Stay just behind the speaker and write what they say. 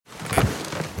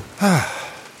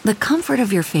The comfort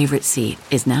of your favorite seat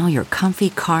is now your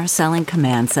comfy car selling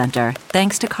command center,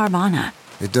 thanks to Carvana.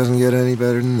 It doesn't get any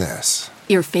better than this.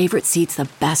 Your favorite seat's the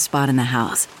best spot in the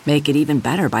house. Make it even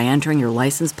better by entering your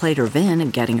license plate or VIN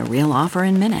and getting a real offer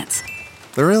in minutes.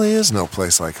 There really is no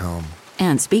place like home.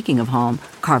 And speaking of home,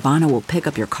 Carvana will pick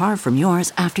up your car from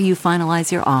yours after you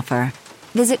finalize your offer.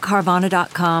 Visit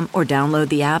Carvana.com or download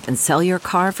the app and sell your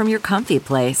car from your comfy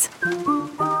place.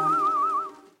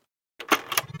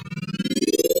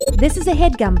 This is a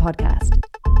HeadGum podcast.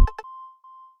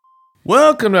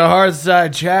 Welcome to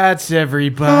Hearthside Chats,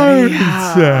 everybody.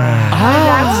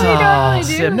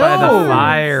 Sit by the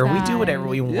fire. We do whatever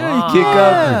we want.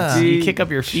 You kick up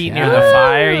your feet near the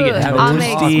fire. You get I'll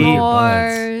make toasty.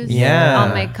 s'mores. Yeah.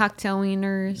 I'll make cocktail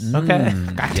wieners. Okay.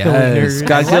 Yes,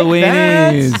 cocktail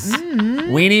weenies.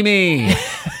 Weenie me.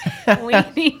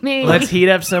 Weenie me. Let's heat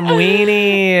up some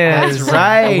weenies. That's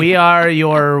right. We are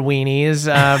your weenies.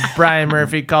 Brian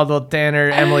Murphy, Caldwell Tanner,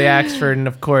 Emily Axford, and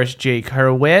of course, Jake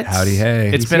Hurwitz. Howdy, hey.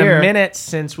 It's He's been here. a minute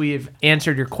since we've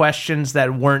answered your questions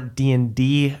that weren't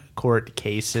D&D court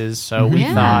cases, so we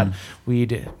thought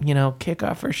we'd, kick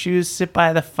off our shoes, sit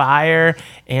by the fire,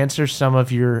 answer some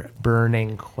of your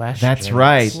burning questions. That's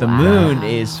right. The moon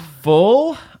is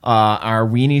full. Our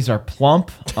weenies are plump,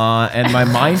 and my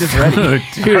mind is ready.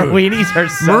 Our weenies are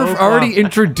so Murph already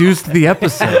introduced the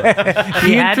episode.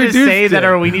 He had to say that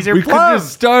our weenies are We could plump. have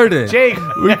started. Jake.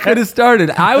 We could have started.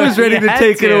 I was ready to had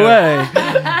take it to. away.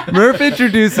 Murph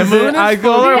introduces The moon it. is I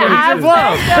full go. or The weenies are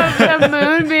plump. aspect of the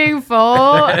moon being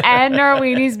full and our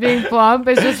weenies being plump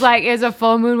is just like, is a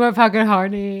full moon more fucking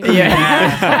horny.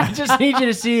 Yeah. I just need you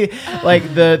to see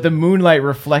like the moonlight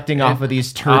reflecting off of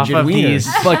these turgid Off of wieners.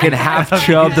 these Fucking half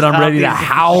chubbed and I'm ready to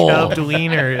howl. Chubbed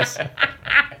wieners.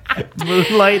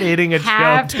 Moonlight hitting a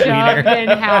Half chubbed chubbed wiener. and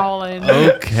howling.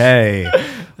 Okay.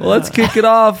 Well, let's kick it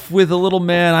off with a little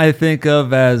man I think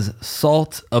of as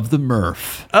Salt of the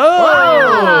Murph.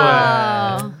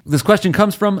 Oh. This question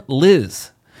comes from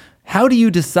Liz. How do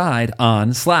you decide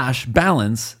on /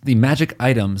 balance the magic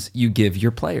items you give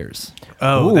your players?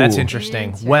 Oh, that's Ooh.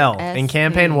 interesting. Well, in Interesting.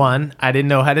 campaign 1, I didn't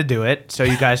know how to do it, so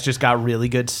you guys just got really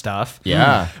good stuff.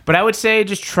 Yeah. But I would say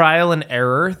just trial and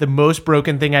error. The most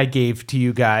broken thing I gave to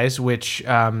you guys, which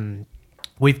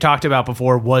we've talked about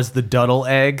before, was the Duddle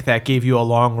egg that gave you a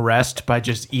long rest by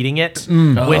just eating it,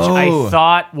 which I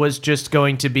thought was just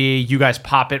going to be you guys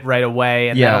pop it right away,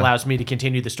 and that allows me to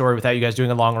continue the story without you guys doing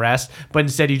a long rest. But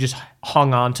instead, you just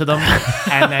hung on to them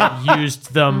and then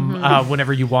used them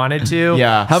whenever you wanted to.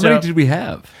 Yeah. How So many did we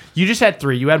have? you just had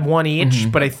 3. You had 1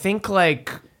 each, but I think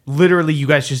literally you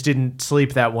guys just didn't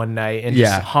sleep that one night and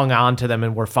just hung on to them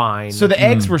and were fine. So the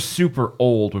eggs were super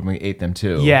old when we ate them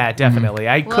too. Yeah, definitely.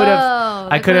 I could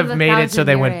have like made it so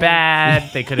they went 1,000-year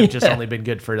bad. They could have just only been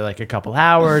good for like a couple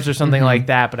hours or something like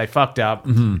that, but I fucked up.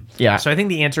 Yeah. So I think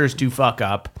the answer is to fuck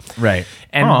up. Right.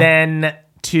 And then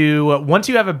once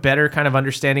you have a better kind of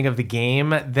understanding of the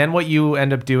game, then what you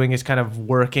end up doing is kind of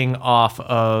working off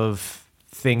of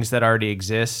things that already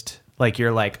exist. Like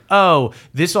you're like, oh,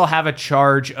 this will have a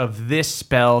charge of this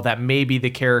spell that maybe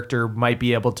the character might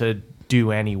be able to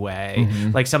do anyway.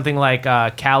 Like something like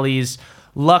Callie's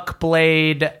Luck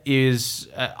Blade is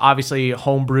obviously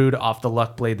homebrewed off the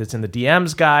Luck Blade that's in the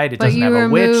DM's guide. It But doesn't you have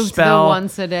a witch removed spell. the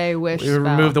once a day wish You spell.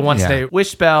 remove the once a day wish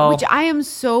spell. Which I am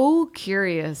so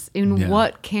curious in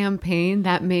what campaign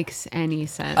that makes any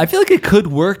sense. I feel like it could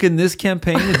work in this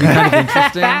campaign. It'd be kind of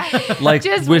interesting. Like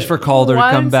Just wish for Calder to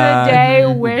come back. once a day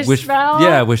wish spell?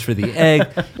 Yeah, wish for the egg.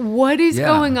 What is Yeah.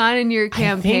 going on in your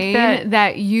campaign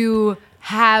that you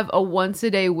have a once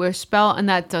a day wish spell and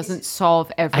that doesn't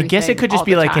solve everything? I guess it could just all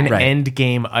be the like an time? end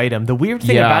game item. The weird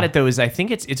thing Yeah. about it though is I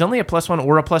think it's only a +1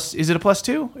 or a plus. Is it a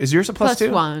 +2? Is yours a +2?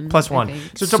 +1, +1. I think.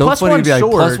 So it's a So +1 funny to be like,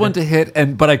 sword. +1 to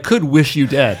hit, but I could wish you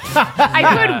dead.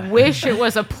 I could wish it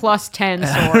was a +10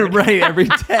 sword. Right, every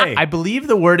day. I believe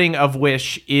the wording of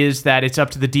wish is that it's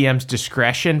up to the DM's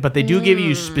discretion, but they do give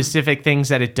you specific things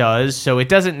that it does. So it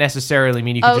doesn't necessarily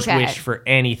mean you can just Okay. wish for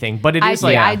anything. But it I is see.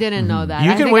 like I didn't know that.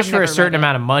 you I can think wish I've for a never certain read it.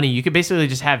 amount of money. You could basically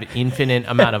just have infinite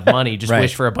amount of money. Just Right.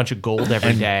 wish for a bunch of gold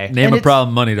every day. Name And a it's-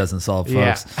 problem money doesn't solve,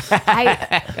 Yeah. folks.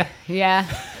 Yeah.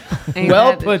 Ain't Well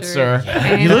that the put, truth? sir.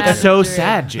 Ain't You look that the so truth?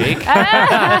 sad, Jake.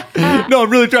 No, I'm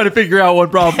really trying to figure out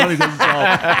what problem money doesn't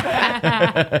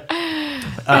solve.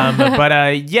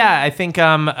 I think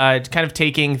kind of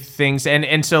taking things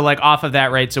and so like off of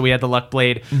that, right? So we had the luck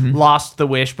blade, lost the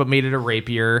wish, but made it a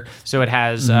rapier. So it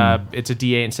has it's a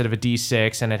D8 instead of a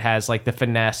D6, and it has like the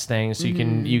finesse thing, so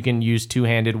you can use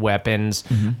two-handed weapons.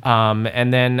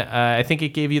 And then I think it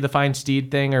gave you the fine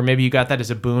steed thing, or maybe you got that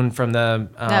as a boon from the.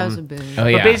 That was a boon. Oh,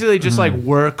 yeah. But basically, just like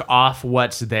work off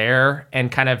what's there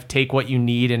and kind of take what you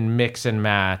need and mix and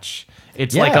match.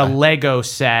 It's like a Lego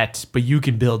set, but you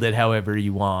can build it however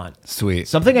you want. Sweet.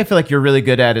 Something I feel like you're really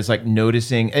good at is like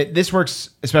noticing. This works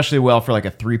especially well for like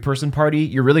a 3-person party.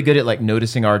 You're really good at like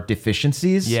noticing our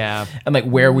deficiencies. Yeah. And like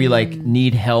where we like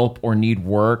need help or need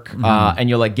work. And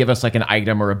you'll like give us like an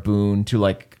item or a boon to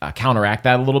like counteract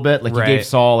that a little bit. Like you gave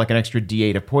Saul like an extra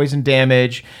D8 of poison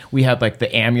damage. We had like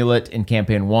the amulet in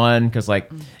campaign 1 because like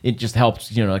it just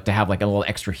helps, like to have like a little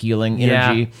extra healing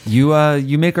energy.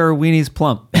 You make our weenies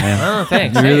plump, man. Oh,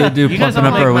 thanks. You really do You guys plumping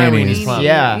up all our like my weenies. weenies.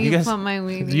 Yeah. You guys- plump my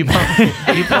weenie. You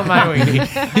plump my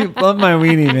weenie. You plump my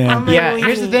weenie, man. Yeah,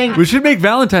 here's the thing. We should make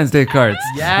Valentine's Day cards.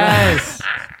 Yes.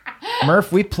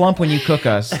 Murph, we plump when you cook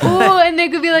us. Ooh, and they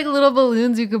could be like little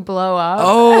balloons you could blow up.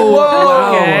 Oh,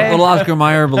 wow. okay. Little Oscar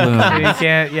Mayer balloon. You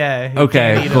can't. Yeah. you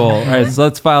Okay, can't eat cool. them. All right, so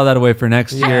let's file that away for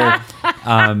next year.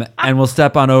 And we'll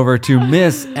step on over to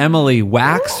Miss Emily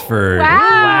Waxford.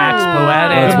 Wax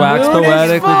poetic. Let's wax moon is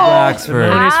poetic with full. Waxford.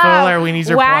 The moon is full. Our weenies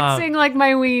are Waxing plump. like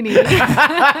my weenie.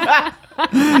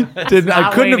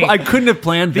 I couldn't have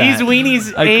planned that. These weenies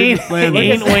I couldn't ain't plan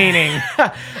this. waning.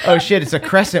 Oh shit, it's a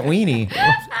crescent weenie.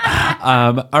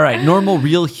 All right, Normal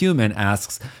Real Human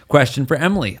asks, question for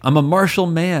Emily. I'm a martial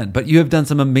man, but you have done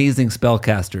some amazing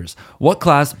spellcasters. What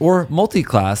class or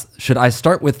multi-class should I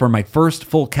start with for my first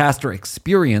full caster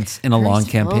experience in a long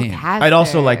campaign? I'd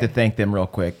also like to thank them real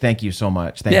quick. Thank you so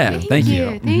much. Thank you. Thank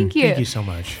you. Thank you. Thank you so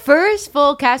much. First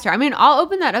full caster. I mean, I'll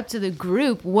open that up to the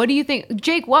group. What do you think?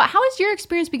 Jake, how is your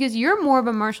experience? Because you're more of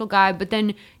a martial guy, but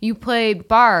then you play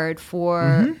Bard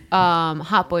for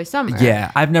Hot Boy Summer.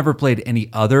 Yeah, I've never played any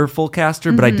other full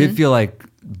caster, but I did feel like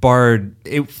Bard,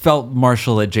 it felt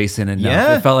martial adjacent enough.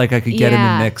 Yeah. It felt like I could get in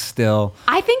Yeah. the mix still.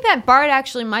 I think that Bard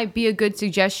actually might be a good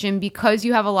suggestion because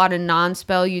you have a lot of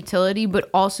non-spell utility, but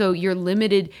also you're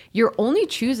limited. You're only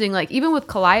choosing, like, even with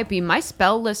Calliope, my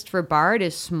spell list for Bard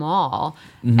is small.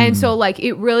 And so, like,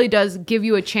 it really does give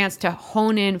you a chance to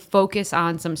hone in, focus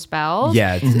on some spells.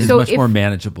 Yeah, it's So much if- more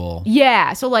manageable.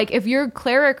 Yeah. So, like, if you're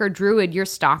cleric or druid, you're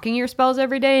stocking your spells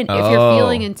every day. And if you're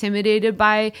feeling intimidated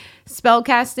by spell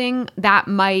casting, that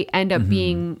might end up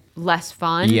being less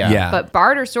fun. Yeah. But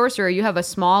Bard or Sorcerer, you have a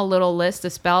small little list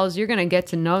of spells. You're going to get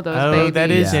to know those Oh, babies.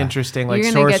 that is Yeah. interesting. Like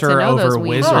You're gonna get to sorcerer know those over weenies.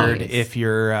 wizard if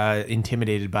you're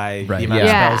intimidated by Right. the amount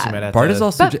Yeah. of spells you might have Bard to. is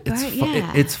also But it's Bard, fun.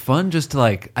 yeah. It's fun just to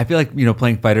like. I feel like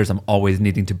playing fighters. I'm always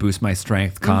needing to boost my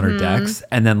strength, con or dex,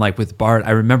 and then like with Bard,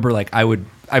 I remember like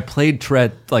I played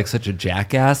Tread like such a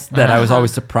jackass that I was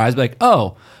always surprised. Like,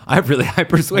 oh, I have really high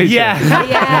persuasion. Yeah.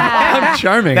 Yeah. I'm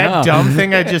charming. That huh? dumb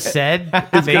thing I just said,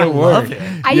 they gonna work. love it.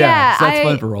 Yeah, so that's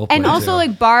fun for role and play, also too.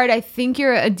 like Bard, I think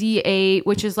you're a D8,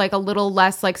 which is like a little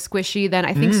less like squishy than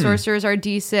I think sorcerers are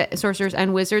D6. Sorcerers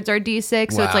and wizards are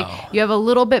D6, so it's like you have a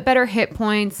little bit better hit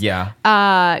points. Yeah.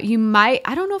 You might,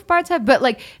 I don't know if Bards have, but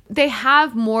like they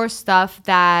have more stuff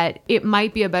that it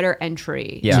might be a better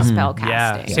entry to spell Yeah.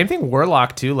 casting. Same thing,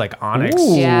 Warlock too, like Onyx.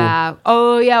 Yeah.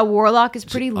 Oh yeah, Warlock is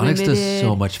pretty Onyx limited. does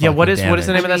so much. Yeah. What fucking is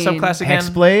the name of that I mean, subclass again?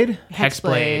 Hexblade?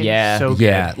 Hexblade. Yeah. So good.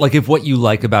 Yeah, like if what you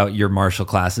like about your martial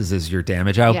classes is your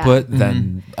damage output,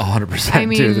 then 100% I to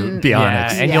mean, be Yeah,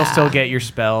 honest. and you'll Yeah. still get your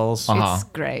spells. It's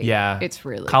great. Yeah. It's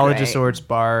really College great. of Swords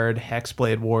Bard,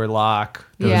 Hexblade Warlock.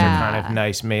 Those Yeah. are kind of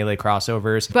nice melee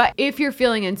crossovers. But if you're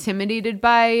feeling intimidated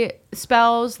by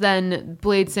spells, then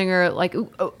Bladesinger, like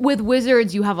with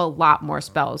wizards, you have a lot more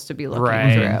spells to be looking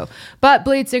Right. through. But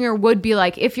Bladesinger would be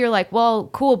like, if you're like, well,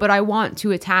 cool, but I want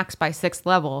 2 attacks by 6th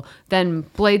level, then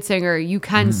Bladesinger, you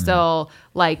can still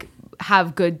like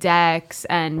have good decks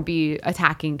and be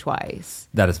attacking twice.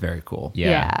 That is very cool.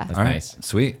 Yeah. That's All right, nice.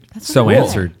 sweet. So cool.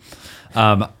 answered.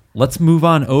 Let's move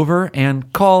on over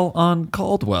and call on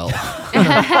Caldwell.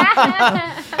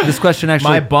 This question My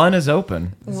actually, bun is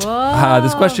open. Whoa.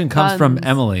 this question comes from buns.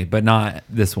 Emily, but not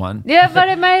this one. Yeah, but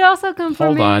it might also come from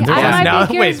Hold me. on. I Yeah. might be Now,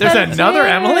 curious wait, there's about it another too.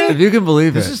 Emily? If you can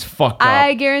believe This it. is fucked up.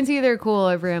 I guarantee they're cool.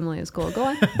 Every Emily is cool. Go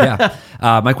on. Yeah.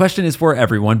 My question is for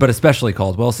everyone, but especially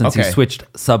Caldwell, since he Okay.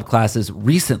 switched subclasses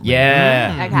recently.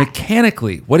 yeah. Okay.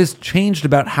 Mechanically, what has changed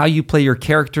about how you play your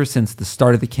character since the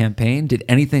start of the campaign? Did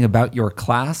anything about your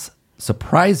class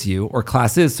surprise you, or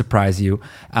classes surprise you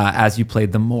as you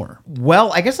played them more?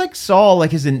 Well, I guess like Saul, like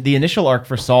the initial arc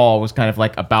for Saul was kind of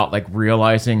like about like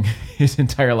realizing his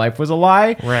entire life was a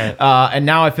lie. Right. And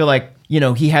now I feel like,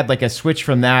 he had like a switch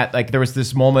from that. Like there was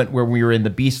this moment where we were in the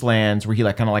Beastlands where he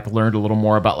like kind of like learned a little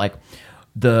more about like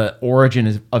the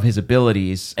origin of his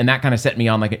abilities, and that kind of set me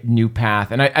on like a new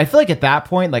path. And I feel like at that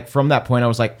point, like from that point, I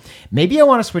was like, maybe I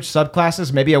want to switch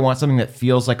subclasses. Maybe I want something that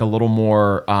feels like a little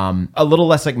more, a little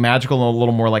less like magical and a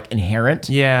little more like inherent.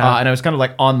 Yeah. And I was kind of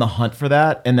like on the hunt for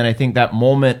that. And then I think that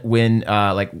moment when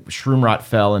like Shroomrot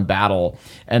fell in battle,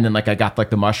 and then like I got like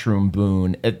the mushroom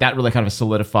boon, that really kind of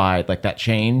solidified like that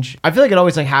change. I feel like it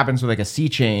always like happens with like a sea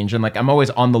change, and like I'm always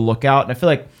on the lookout. And I feel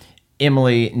like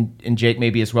Emily and Jake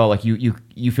maybe as well, like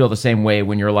you feel the same way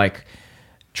when you're like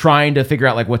trying to figure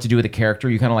out like what to do with a character.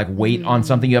 You kind of like wait on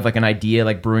something. You have like an idea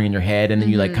like brewing in your head, and then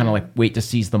you like kind of like wait to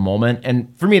seize the moment.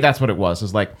 And for me, that's what it was.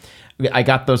 Is like I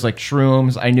got those like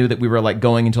shrooms. I knew that we were like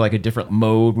going into like a different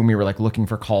mode when we were like looking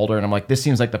for Calder, and I'm like, this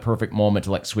seems like the perfect moment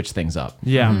to like switch things up.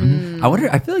 Yeah.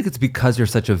 I feel like it's because you're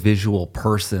such a visual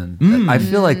person. I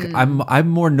feel like I'm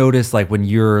more noticed like when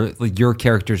your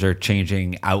characters are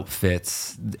changing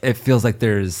outfits, it feels like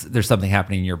there's something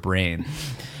happening in your brain.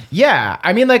 Yeah,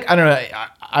 I mean, like I don't know.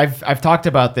 I've talked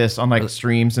about this on like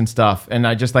streams and stuff, and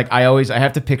I just like I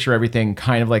have to picture everything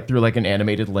kind of like through like an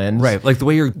animated lens, Right, like the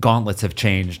way your gauntlets have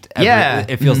changed.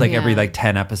 It feels like every like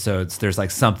 10 episodes, there's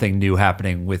like something new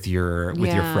happening with your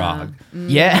frog.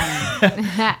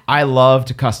 Yeah, I love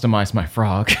to customize my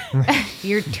frog.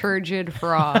 Your turgid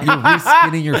frog. You're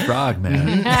reskinning your frog,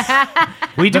 man.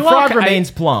 We do The frog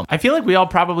remains plump. I feel like we all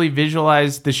probably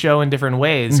visualize the show in different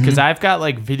ways, because I've got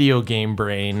like video game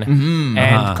brain,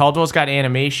 and Caldwell's got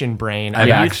animation brain. I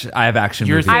have action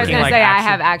You're movie. I was thinking gonna like say action- I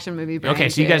have action movie brain. Okay,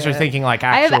 so you guys are too. thinking like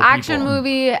I have actual action people.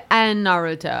 movie and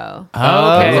Naruto.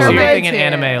 Oh, okay. Oh. So you're They're thinking good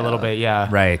anime too. a little bit, yeah.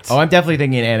 Right. Oh, I'm definitely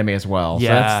thinking anime as well. So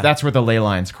Yeah. that's where the ley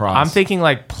lines cross. I'm thinking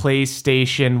like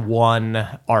PlayStation 1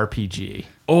 RPG.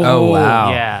 Oh,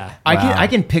 wow. Yeah. I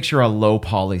can picture a low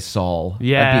poly Sol. That'd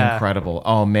Yeah. be incredible.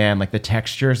 Oh man, like the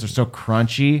textures are so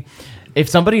crunchy. If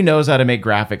somebody knows how to make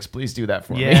graphics, please do that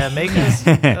for me. Yeah, make us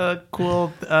a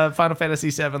cool Final Fantasy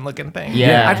VII looking thing.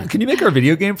 Yeah. Can you make our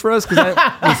video game for us? Because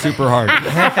that was super hard.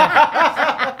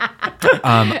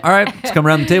 All right, let's come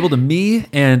around the table to me,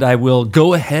 and I will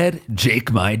go ahead,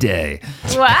 Jake my day.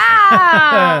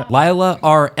 Wow. Lila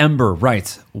R. Ember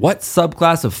writes, what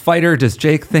subclass of fighter does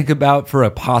Jake think about for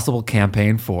a possible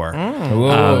campaign for?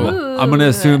 I'm going to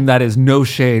assume that is no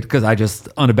shade, because I just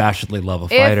unabashedly love a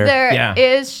fighter. If there Yeah.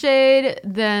 is shade,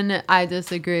 then I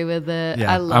disagree with it.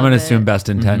 Yeah, I I'm love going to it. assume best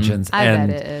intentions. I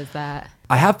and bet it is that.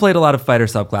 I have played a lot of fighter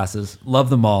subclasses, love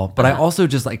them all, but I also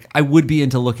just like, I would be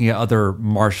into looking at other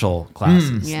martial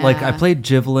classes. Yeah. Like I played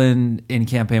Javelin in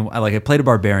campaign, I played a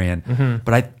barbarian,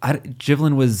 but I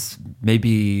Javelin was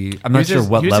maybe, I'm not sure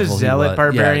what he was level a zealot he was.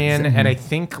 barbarian, Yeah, and I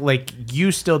think like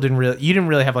you didn't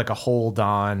really have like a hold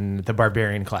on the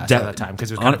barbarian class at that time,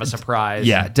 because it was kind of a surprise.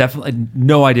 Yeah, definitely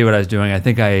no idea what I was doing. I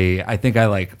think I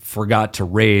like forgot to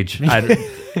rage.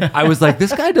 I was like,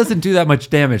 this guy doesn't do that much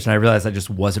damage, and I realized I just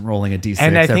wasn't rolling a d6.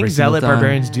 And I every think single zealot time.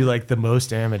 barbarians do like the most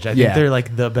damage. I Yeah. think they're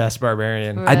like the best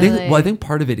barbarian. Right. I think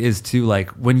part of it is too, like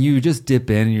when you just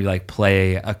dip in and you like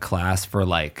play a class for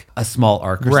like a small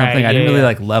arc or Right, something, I didn't yeah, really yeah.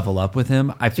 like level up with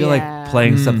him. I feel Yeah. like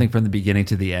playing something from the beginning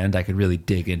to the end, I could really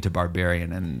dig into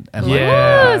barbarian and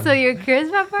Yeah. Ooh, so you're curious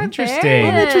about barbarian? Interesting.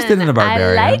 I'm interested in the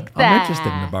barbarian. I like that. I'm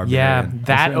interested in the barbarian. Yeah, I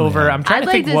that certainly over. am. I'm trying I'd to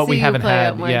like think to what see we you haven't play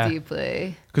had. it more Yeah,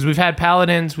 deeply. because we've had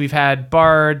paladins, we've had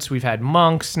bards, we've had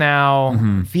monks now.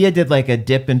 Fia did like a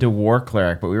dip into war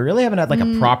cleric, but we really haven't had like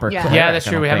a proper yeah. cleric. Yeah, that's I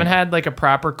true. don't We haven't think. had like a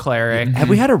proper cleric. Have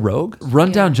we had a rogue?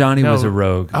 Rundown Johnny was a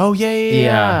rogue. Oh yeah.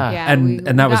 Yeah, and we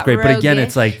that was got great. But again,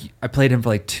 it's roguish. like I played him for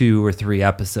like 2 or 3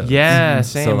 episodes. Yeah,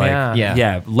 So same, like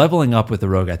yeah. leveling up with the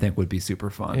rogue I think would be super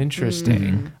fun.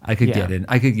 Interesting. I could Yeah.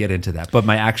 get into that. But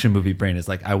my action movie brain is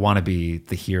like I want to be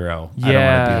the hero. I don't want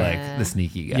Yeah. to be like the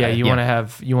sneaky guy. Yeah, you want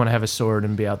to have a sword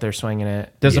and be out there swinging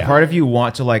it. Does a Yeah. part of you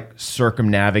want to like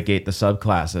circumnavigate the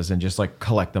subclasses and just like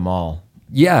collect them all?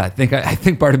 Yeah, I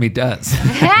think part of me does.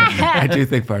 I do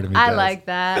think part of me does. I like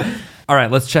that. All right,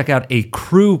 let's check out a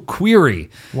crew query.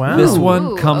 Wow. This one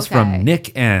Ooh, comes okay. from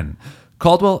Nick N.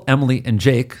 Caldwell, Emily, and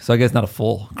Jake. So I guess not a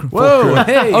full Whoa, crew.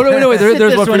 hey. Oh no, wait, there's Sit one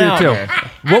this for you one too. out.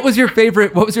 What was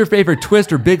your favorite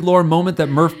twist or big lore moment that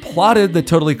Murph plotted that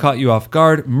totally caught you off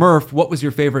guard? Murph, what was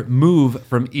your favorite move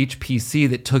from each PC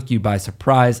that took you by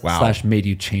surprise / made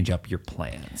you change up your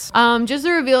plans? Just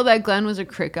the reveal that Glenn was a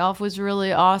crick elf was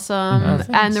really awesome,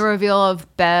 and the reveal of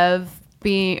Bev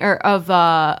being, or of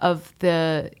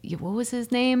the, what was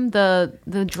his name? The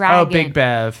dragon. Oh, Big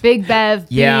Bev. Big Bev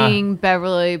Yeah. being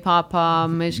Beverly, Papa,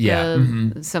 Mishka,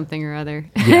 Yeah. something or other.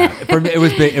 Yeah, for me,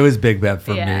 it was Big Bev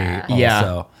for Yeah. me. Yeah.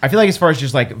 Also. I feel like as far as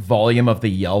just like volume of the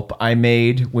yelp I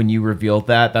made when you revealed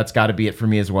that's got to be it for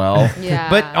me as well. Yeah.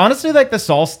 But honestly, like the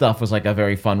Saul stuff was like a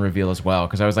very fun reveal as well.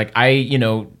 Cause I was like,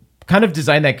 kind of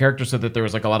designed that character so that there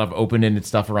was like a lot of open-ended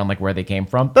stuff around like where they came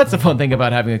from. That's the fun thing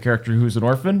about having a character who's an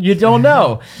orphan. You don't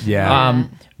know. Yeah.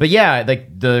 But yeah,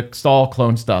 like the Saul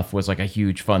clone stuff was like a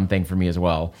huge fun thing for me as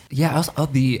well. Yeah, also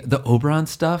the Oberon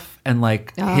stuff and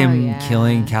like Oh, him yeah.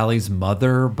 killing Callie's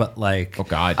mother, but like Oh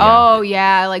God. Yeah. Oh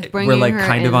yeah, like bringing we're like her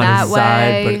kind in of on that his way.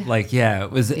 side, but like yeah, it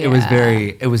was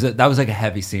that was like a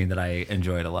heavy scene that I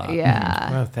enjoyed a lot. Yeah.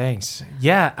 Oh, thanks.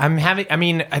 Yeah,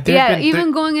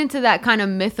 Even going into that kind of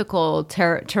mythical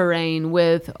terrain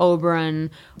with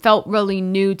Oberon felt really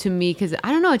new to me because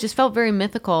I don't know, it just felt very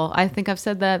mythical. I think I've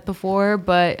said that before,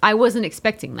 but I wasn't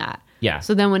expecting that. Yeah.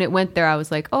 So then when it went there, I was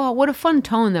like, oh, what a fun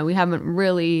tone that we haven't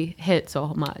really hit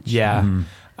so much. Yeah.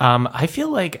 I feel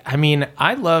like,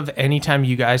 I love anytime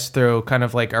you guys throw kind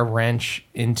of like a wrench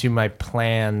into my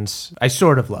plans. I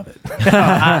sort of love it.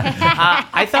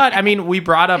 I thought, we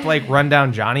brought up like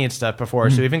Rundown Johnny and stuff before.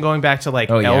 So even going back to like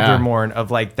Eldermorn of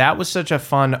like, that was such a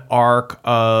fun arc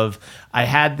of, I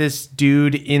had this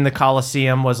dude in the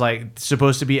Coliseum was like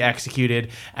supposed to be executed.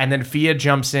 And then Fia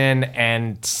jumps in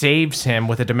and saves him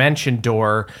with a dimension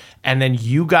door. And then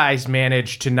you guys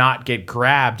manage to not get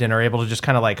grabbed and are able to just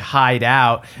kind of like hide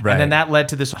out. Right. And then that led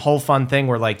to this whole fun thing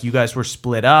where like you guys were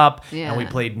split up and we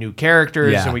played new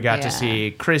characters and we got to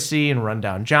see Chrissy and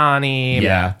Rundown Johnny.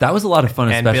 Yeah. That was a lot of fun,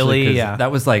 And especially Billy, because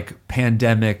that was like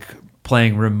pandemic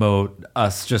playing remote,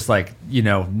 us just like,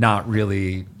 not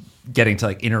really getting to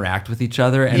like interact with each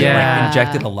other, and it like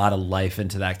injected a lot of life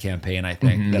into that campaign. I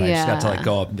think that I just got to like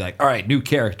go up and be like, all right, new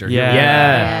character.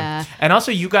 Yeah. And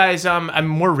also you guys, I'm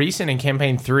more recent in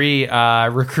campaign 3,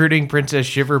 recruiting Princess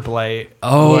Shiverblight.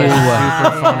 Oh, was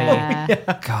super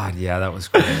funny. God, yeah, that was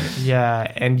great. Yeah,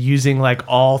 and using like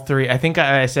all 3. I think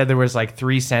I said there was like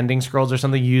 3 sending scrolls or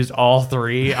something. You used all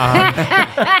 3 on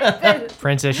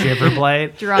Princess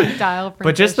Shiverblight. Drunk dial.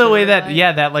 But just the way that,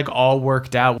 that like all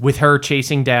worked out with her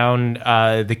chasing down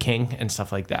the king and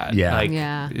stuff like that. Yeah.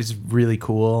 Like, is really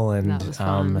cool. And That was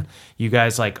fun. you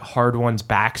guys like Hard One's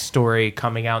backstory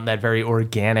coming out in that very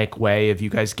organic way of you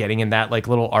guys getting in that like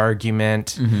little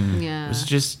argument. Yeah. It was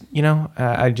just,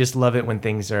 I just love it when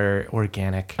things are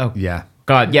organic. Oh Yeah.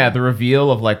 God, yeah, the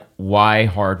reveal of like why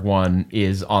Hard One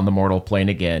is on the mortal plane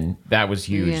again, that was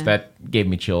huge. Yeah. That gave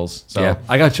me chills. So Yeah,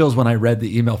 I got chills when I read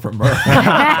the email from Murph.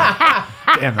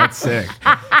 Damn, that's sick.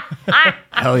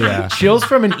 Hell yeah. chills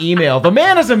from an email. The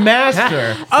man is a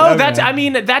master.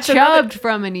 That's Chubbed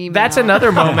from an email. That's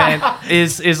another moment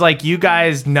is like you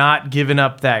guys not giving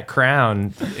up that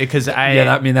crown because That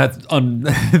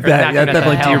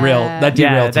definitely hell. derailed. That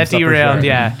derailed. that some stuff for derailed. sure.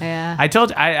 Yeah. I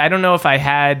don't know if I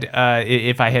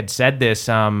had said this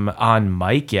on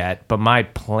mic yet, but my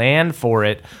plan for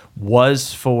it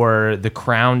was for the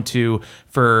crown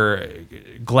for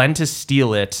Glenn to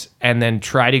steal it and then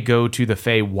try to go to the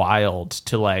Fey Wild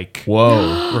to like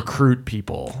recruit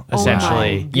people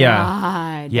essentially.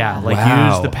 God. Yeah, like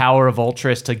Wow. use the power of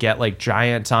Ultras to get like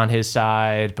giants on his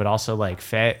side, but also like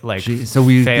Gee, so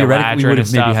we Fey theoretically Eladrin would and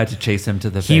have maybe stuff. had to chase him to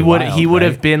the He Fey would Wild, he would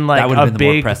have right? been That like would a have been the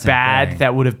more big pressing bad thing.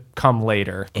 that would have come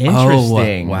later.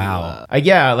 Interesting. wow.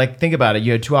 Yeah, like think about it.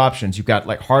 You had 2 options. You've got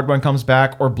like Hard One comes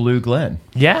back or Blue Glenn.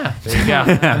 Yeah, there you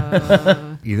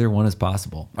go. Either one is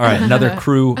possible. All right, another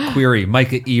crew query.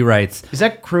 Micah E writes, Is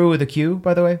that crew with a Q,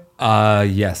 by the way?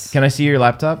 yes. Can I see your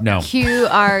laptop? No.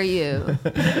 QRU.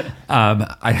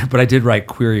 But I did write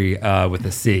query with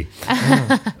a C.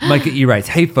 Micah E writes,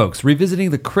 hey folks, revisiting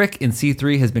the Crick in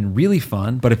C3 has been really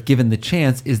fun, but if given the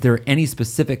chance, is there any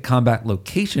specific combat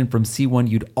location from C1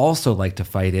 you'd also like to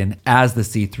fight in as the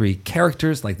C3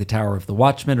 characters, like the Tower of the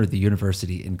Watchmen or the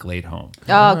University in Gladeholm?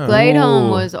 Gladeholm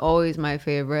was always my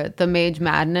favorite. The Mage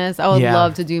Madness. I would Yeah.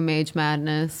 love to do Mage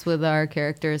Madness with our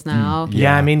characters now.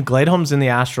 Yeah, I mean, Gladeholm's in the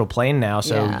astral plane now,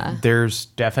 so Yeah. there's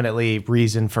definitely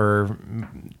reason for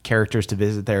characters to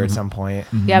visit there at some point.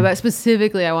 Yeah, but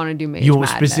specifically, I want to do Mage You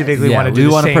Madness. specifically Yeah, want to we do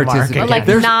the wanna same arc participate. again. Like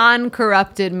There's-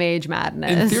 non-corrupted Mage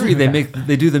Madness. In theory,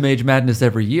 they do the Mage Madness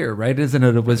every year, right? Isn't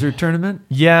it a wizard tournament?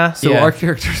 Yeah, So our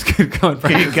characters could go and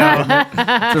there you practice. go.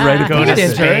 It's a rite of Go to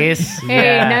passage. space. Hey,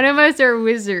 Yeah. none of us are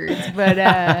wizards, but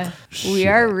we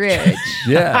are rich.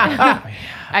 Yeah.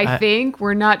 I think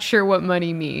we're not sure what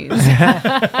money means.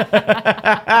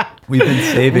 We've been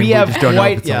saving. We just don't know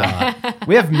if it's a lot.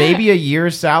 We have maybe a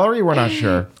year's salary. We're not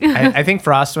sure. I think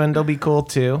Frostwind will be cool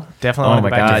too. Definitely. Oh want my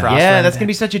to go back god! to Frostwind. Yeah, that's gonna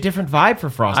be such a different vibe for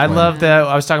Frostwind. I love that.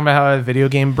 I was talking about how I have a video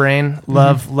game brain.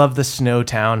 Love the snow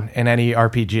town in any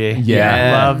RPG.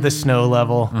 Yeah. Love the snow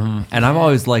level. And I've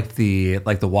always liked the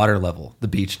water level, the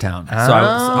beach town. So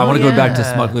I want to go back to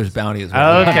Smuggler's Bounty as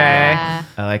well. Okay. Yeah.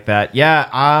 I like that. Yeah.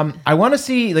 I want to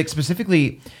see like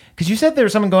specifically because you said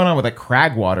there's something going on with like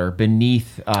Cragwater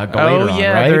beneath Galateron, Oh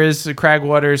yeah, right? there is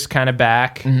Cragwater's kind of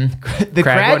back. The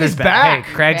Crag is back.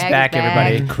 Hey, Crag's Crag's back,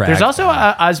 everybody. back. Crag. There's also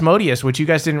Osmodius, which you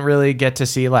guys didn't really get to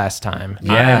see last time.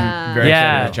 Yeah. Very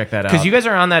excited to check that out. Because you guys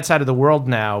are on that side of the world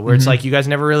now, where it's like you guys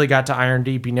never really got to Iron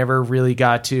Deep. You never really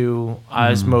got to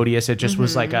Osmodius. It just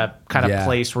was like a kind of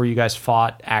place where you guys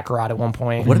fought Akarat at one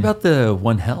point. What about the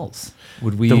One Hells?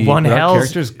 Would we? The One would our Hells-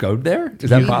 characters go there? Is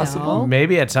that possible?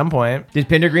 Maybe at some point. Did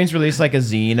Pendergreens release like a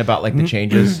zine about like the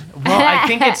changes? Well, I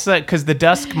think it's because the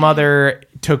Dusk Mother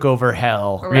took over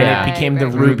Hell and Right, it became the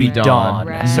right, Ruby right. Dawn.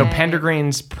 Right. So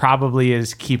Pendergreens probably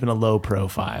is keeping a low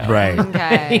profile. Right.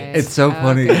 Okay. It's so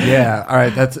funny. Yeah. All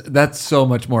right. That's so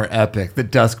much more epic. The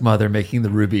Dusk Mother making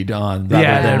the Ruby Dawn rather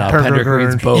Yeah, than Pendergreen.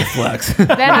 Pendergreen's Bowflex.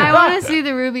 Then I want to see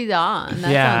the Ruby Dawn.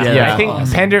 That Yeah, sounds Yeah, I think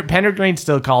awesome. Pendergreen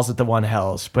still calls it the One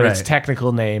Hells, but its Right.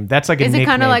 technical name, that's like a Is it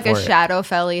kind nickname of like a for it.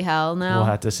 Shadowfelly hell now? We'll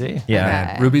have to see.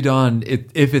 Yeah. Okay. Ruby Dawn.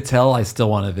 If it's hell, I still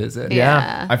want to visit.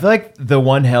 Yeah. I feel like the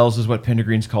One Hells is what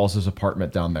Pendergreens calls his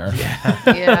apartment down there.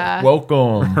 Yeah.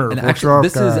 Welcome. And actually,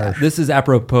 this is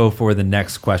apropos for the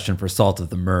next question for Salt of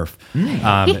the Murph.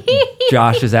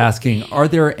 Josh is asking, are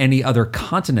there any other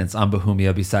continents on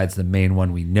Bohemia besides the main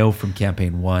one we know from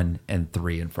Campaign 1 and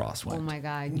 3 in Frostwind? Oh my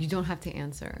God. You don't have to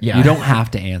answer. Yeah. You don't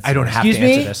have to answer. I don't have Excuse to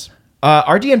answer me? this.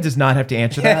 Our DM does not have to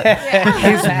answer that.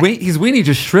 His weenie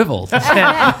just shriveled.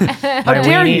 How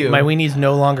dare you? My weenie's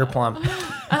no longer plump.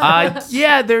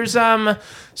 Yeah, there's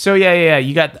So yeah.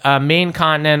 You got main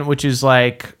continent, which is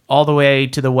like all the way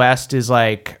to the west is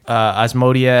like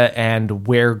Osmodia and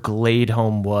where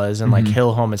Gladeholm was, and like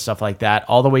Hillholm and stuff like that.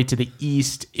 All the way to the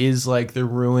east is like the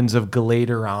ruins of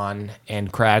Galateron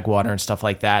and Cragwater and stuff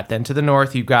like that. Then to the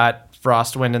north, you've got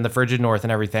Frostwind and the Frigid North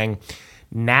and everything.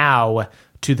 Now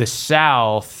to the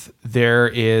south, there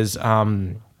is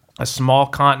a small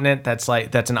continent that's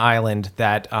an island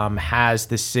that has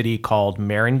this city called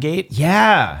Marengate.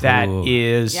 Yeah. That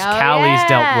is Oh, Callie's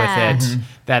dealt with yeah. it.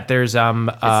 That there's It's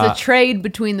the trade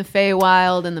between the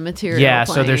Feywild and the material yeah,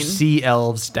 plane. so there's sea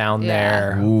elves down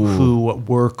there who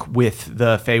work with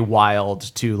the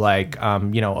Feywild to like a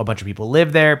bunch of people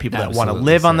live there, people that want to Absolutely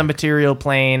live on the sick. material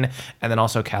plane, and then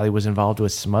also Callie was involved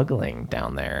with smuggling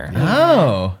down there.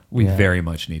 Oh. We very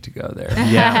much need to go there.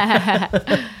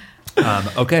 Yeah.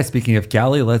 Okay, speaking of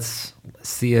Callie, let's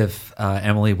see if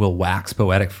Emily will wax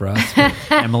poetic for us.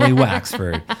 with Emily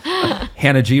Waxford.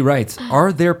 Hannah G writes,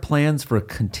 are there plans for a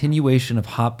continuation of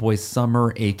Hot Boy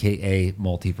Summer, a.k.a.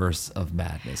 Multiverse of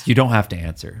Madness? You don't have to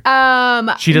answer.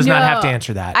 She does not No, have to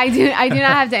answer that. I do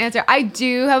not have to answer. I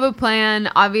do have a plan.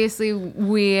 Obviously,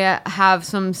 we have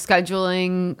some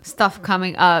scheduling stuff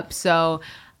coming up, so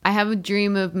I have a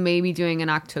dream of maybe doing an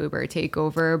October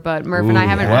takeover, but Murph and I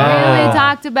haven't really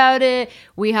talked about it.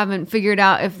 We haven't figured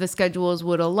out if the schedules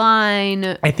would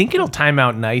align. I think it'll time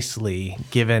out nicely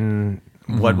given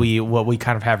what we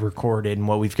kind of have recorded and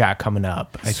what we've got coming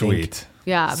up. I think. Sweet.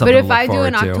 Yeah, Something but to if look I do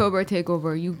an forward to. October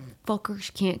takeover, you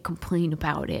fuckers can't complain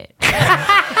about it.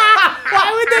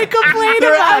 Why would they complain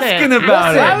about it?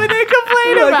 Why would they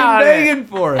complain about it? begging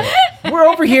for it. We're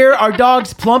over here, our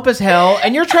dog's plump as hell,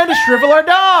 and you're trying to shrivel our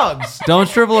dogs. Don't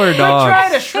shrivel our You're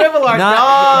trying to dogs. shrivel our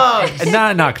dogs.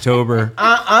 Not in October.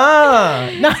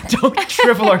 No, don't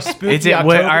shrivel our spooky Is it?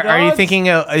 October Are you dogs. thinking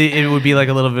it would be like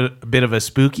a little bit of a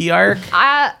spooky arc?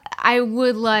 I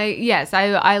would like, yes,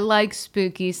 I like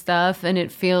spooky stuff, and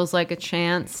it feels like a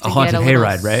chance to A haunted get a little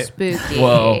hayride, right? spooky.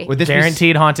 Whoa. Would this be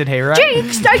Guaranteed haunted hayride.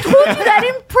 Jinx, I told you that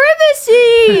in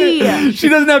privacy. She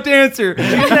doesn't have to answer. She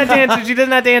doesn't have to answer. She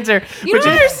doesn't have to answer. You don't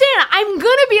understand. I'm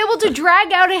gonna be able to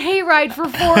drag out a hayride for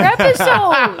 4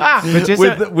 episodes. But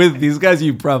just With these guys,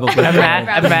 you probably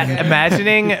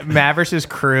imagining Maverick's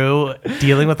crew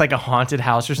dealing with like a haunted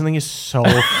house or something is so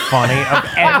funny. Of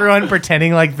everyone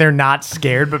pretending like they're not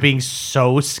scared, but being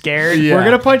so scared. We're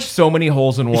gonna punch so many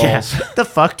holes in walls. Yeah. What the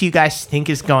fuck do you guys think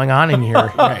is going on in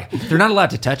here? They're not allowed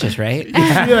to touch us, right? See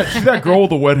that girl with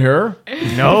the wet hair?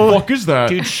 No. What the fuck is that?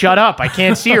 Dude, shut up. I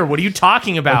can't see her. What are you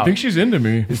talking about? I think she's into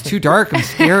me. It's too dark. I'm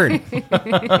scared.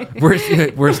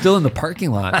 We're still in the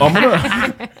parking lot. I'm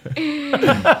gonna.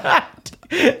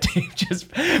 Dave just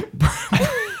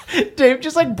Dave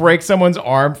just like breaks someone's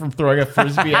arm from throwing a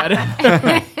frisbee at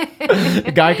him.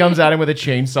 The guy comes at him with a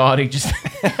chainsaw and he just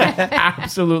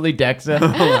absolutely decks him. Oh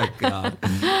my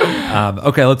God.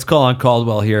 Okay, let's call on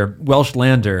Caldwell here.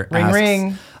 Welshlander asks,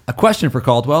 Ring. a question for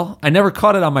Caldwell. I never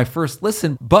caught it on my first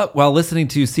listen, but while listening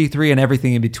to C3 and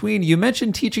everything in between, you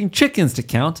mentioned teaching chickens to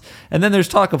count, and then there's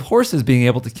talk of horses being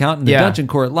able to count in the Dungeon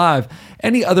Court Live.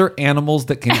 Any other animals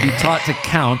that can be taught to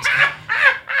count?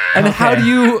 And how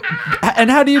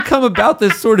do you come about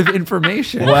this sort of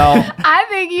information? Well, I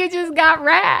think you just got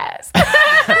razzed.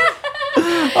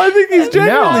 I think he's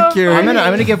genuinely curious. I'm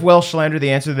gonna give Welshlander the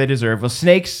answer they deserve. Well,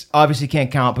 snakes obviously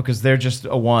can't count because they're just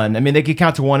a 1. I mean, they can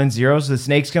count to 1 and 0, so the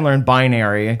snakes can learn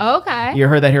binary. Okay. You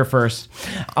heard that here first.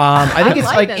 I think it's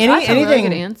like like this. That's a really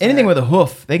good answer. anything with a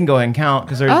hoof, they can go ahead and count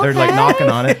because they're like Okay. knocking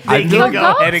on it. They So can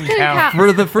go ahead and goats can count.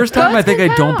 For the first time, Goats I think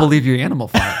can I don't count. believe your animal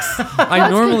facts. I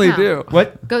Goats normally can do. count.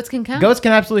 What? Goats can count. Goats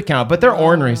can absolutely count, but they're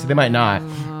ornery, so they might not.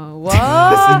 Whoa.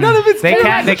 None of it's They true.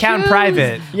 count. They count in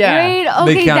private. Yeah. Wait, They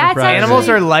okay, count that's private. Animals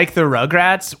actually- are like the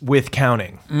Rugrats with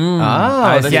counting. Oh,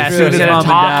 that's Yeah, true. as soon as As they're mom and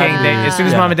talking, dad- as soon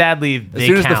as Yeah. mom and dad leave, As they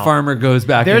soon as count. the farmer goes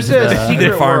back There's into a secret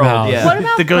the farmhouse. world, yeah. What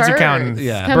about The goats are birds? counting.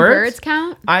 Yeah. Can Birds? birds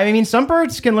count? I mean, some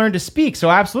birds can learn to speak,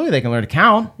 so absolutely they can learn to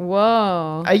count.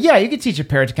 Whoa. Yeah, you could teach a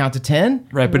parrot to count to 10.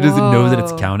 Right, but does it know that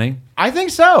it's Whoa. counting? I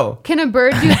think so. Can a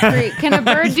bird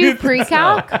do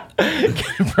pre-calc? Can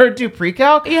a bird do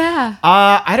pre-calc? Yeah.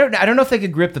 I don't know if they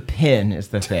could grip the pin. Is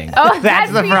the thing. Oh,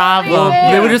 That's the problem.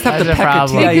 Well, they would just have to That's a peck a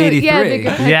problem. TI-83. Yeah, they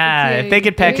could peck Yeah, a if they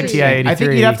could peck a TI-83. I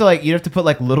think you'd have to put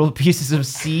like little pieces of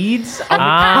seeds on the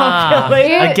Ah. calculator.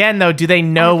 Yeah. Again, though, do they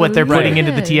know what they're putting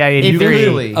into the Eventually. TI-83?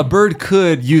 Really? A bird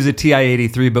could use a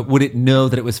TI-83, but would it know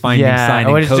that it was finding Yeah, sign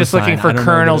or and it's just looking cosine? for I don't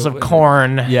know that kernels it of would.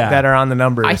 corn Yeah. that are on the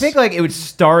numbers. I think like it would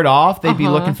start off, they'd be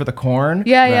looking for the corn.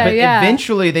 Yeah, yeah, but yeah.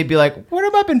 eventually they'd be like, what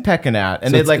have I been pecking at? And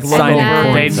So they'd it's like look sign and over.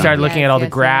 corn. they'd start looking at all the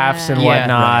Yes, graphs and yeah.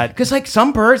 whatnot. Because like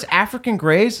some birds, African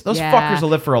grays, those Yeah. fuckers will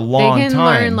live for a long They can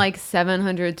time. learn like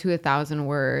 700 to 1,000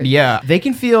 words. Yeah, they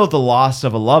can feel the loss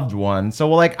of a loved one. So,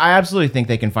 well, like, I absolutely think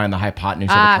they can find the hypotenuse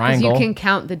of the Because triangle. you can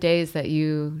count the days that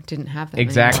you didn't have them.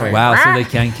 Exactly. anymore. Wow, so they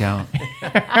can count.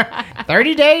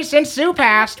 30 days since Sue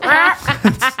passed.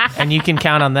 And you can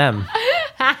count on them.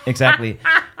 Exactly.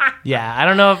 Yeah, I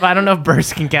don't know if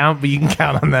birds can count, but you can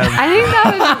count on them. I think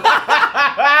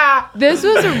that was. This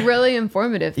was a really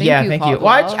informative. Thank you. Thank you. Caldwell.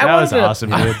 Well, That was awesome,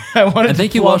 dude. I wanted And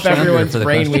thank to you, plump Welsh Lander, everyone's for the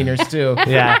brain question. wieners, too.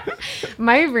 Yeah.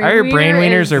 My brain Are your brain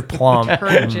wiener wieners is or plump?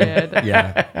 turgid.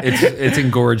 Yeah, it's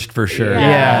engorged for sure.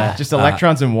 Yeah, just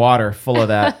electrons in water full of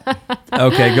that.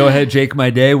 Okay, go ahead, Jake. My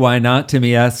day. Why not?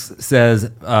 Timmy S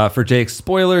says for Jake.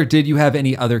 Spoiler: did you have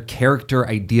any other character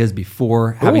ideas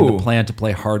before having Ooh. the plan to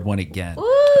play Hard One again?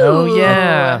 Oh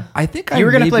yeah. I think You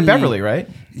were going to play maybe- Beverly, right?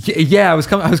 Yeah, I was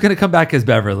going to come back as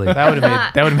Beverly. That would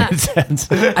have made sense.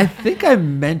 I think I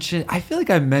feel like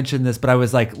I mentioned this, but I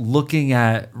was like looking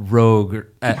at Rogue,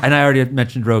 and I already had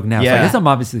mentioned Rogue now. So I Yeah. guess I'm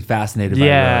obviously fascinated by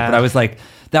Yeah. Rogue, but I was like,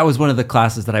 that was one of the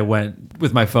classes that I went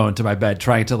with my phone to my bed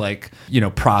trying to like,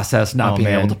 process not Oh, being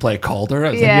man. able to play Calder.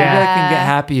 I was like, Yeah. maybe I can get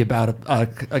happy about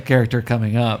a character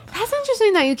coming up. That's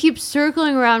interesting that you keep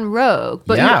circling around Rogue,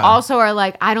 but you Yeah. also are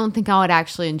like, I don't think I would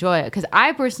actually enjoy it because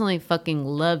I personally fucking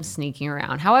love sneaking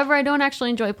around. However, I don't actually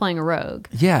enjoy playing a Rogue.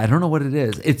 Yeah, I don't know what it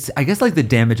is. It's I guess like the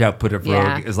damage output of Rogue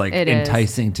Yeah, is like it is.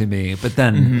 enticing to me, but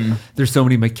then there's so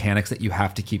many mechanics that you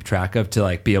have to keep track of to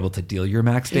like be able to deal your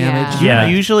max damage. Yeah,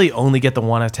 you usually only get the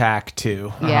one attack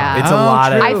too. Yeah. It's a Oh,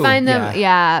 lot of. true. I find them,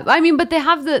 yeah. I mean, but they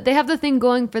have the thing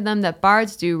going for them that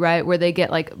bards do, right? Where they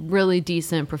get like really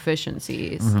decent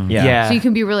proficiencies, Yeah. so you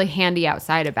can be really handy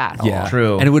outside of battle. Yeah,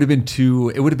 True. And it would have been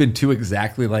too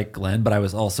exactly like Glenn, but I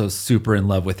was also super in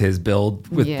love with his build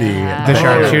with Yeah. The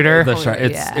sharpshooter? It was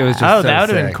just Oh, so that would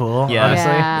have been sick. cool. Yeah.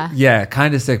 Honestly. Yeah. Yeah,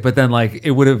 kind of sick. But then like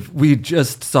it would have. We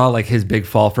just saw like his big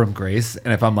fall from grace,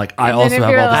 and if I'm like, I then also if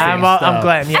have you're all the like- same I'm stuff.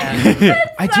 glad. Yeah.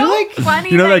 I do like.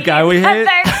 Funny You know that guy we had hate?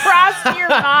 that crossed your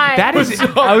mind. That is.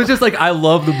 I was just like, I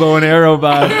love the bow and arrow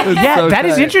vibe. It's Yeah, so that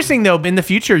is tight. interesting though. In the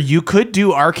future, you could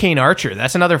do Arcane Archer.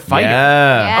 That's another fighter.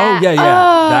 Yeah. Oh yeah, yeah.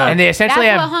 That- And they essentially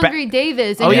That's have. what Hungry Dave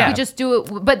is, and Oh, you yeah. could just do it.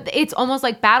 But it's almost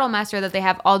like Battlemaster that they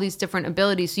have all these different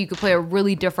abilities, so you could play a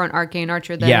really different Arcane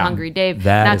Archer than Yeah. Hungry Dave.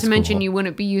 That Not is to mention cool. you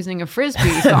wouldn't be using a frisbee,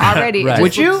 so already. Right. it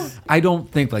Would just you? looks- I don't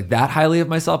think like that highly of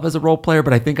myself as a role player,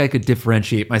 but I think I could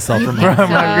differentiate myself from So,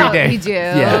 Hungry Dave. you do.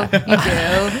 Yeah. You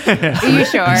do. Are you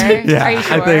sure? Yeah, Are you I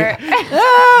sure? think-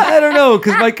 I don't know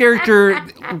because my character,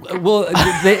 well,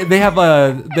 they have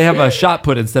a shot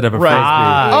put instead of a frisbee.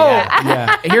 Oh,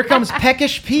 Yeah, here comes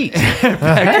Peckish Pete.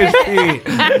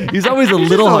 he's always a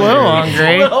little A little hungry.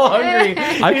 hungry. A little hungry.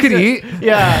 I could eat.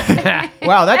 Yeah.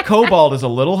 Wow, that kobold is a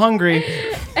little hungry.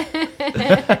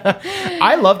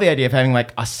 I love the idea of having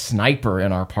like a sniper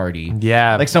in our party.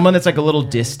 Yeah. Like someone that's like a little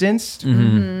distanced.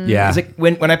 Yeah. It's like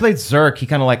when I played Zerk, he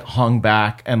kind of like hung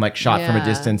back and like shot from a Yeah.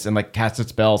 distance and like casted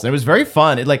spells. And it was very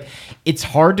fun. It's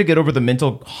hard to get over the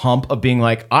mental hump of being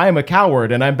like, I am a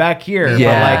coward and I'm back here.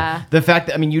 Yeah. But like the fact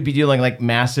that, you'd be dealing like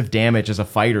massive damage as a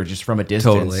fighter just from a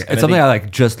distance. Totally. And It's something I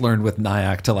like just leared with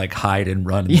Nyack to like hide and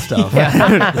run and stuff.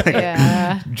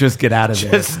 Yeah. Just get out of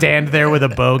there. Just stand there with a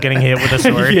bow getting hit with a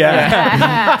sword.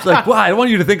 It's like, wow, I don't want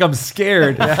you to think I'm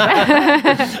scared.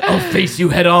 I'll face you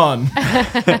head on.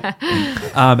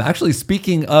 Actually,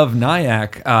 speaking of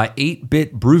Nyack,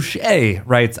 8-Bit Bruchet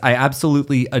writes, I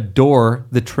absolutely adore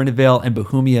the Trinivale and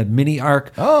Bohemia mini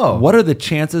arc. Oh. What are the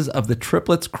chances of the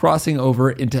triplets crossing over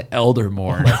into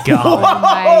Eldermorn? Oh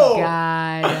my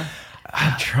God.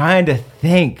 I'm trying to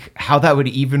think how that would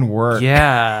even work.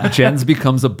 Yeah. Jens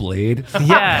becomes a blade.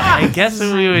 Yeah. I guess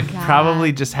we would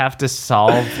probably just have to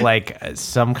solve like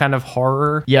some kind of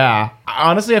horror. Yeah.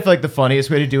 Honestly, I feel like the funniest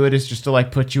way to do it is just to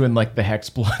like put you in like the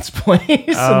Hexblood's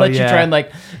place and let you try and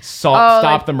like stop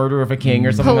like, the murder of a king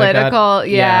or something like that. Political.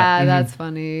 Yeah, that's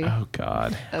funny. Oh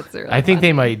God. That's really I think they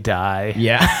funny. might die.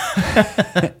 Yeah.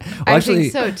 I actually-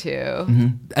 think so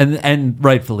too. And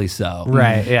rightfully so.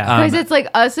 Right. Yeah. Because it's like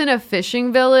us in a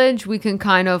fishing village, we can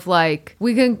kind of like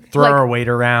Throw our weight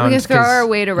around. We can throw 'cause our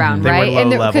weight around, they were right? low And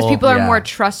because level. people are Yeah. more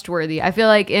trustworthy. I feel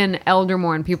like in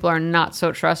Eldermorn, people are not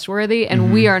so trustworthy,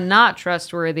 and we are not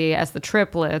trustworthy as the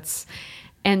triplets.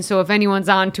 And so if anyone's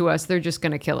on to us, they're just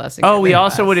going to kill us. and Oh, get we rid of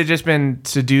also us. would have just been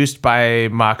seduced by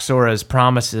Moxora's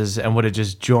promises and would have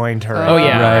just joined her. Oh,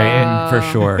 yeah. Right. For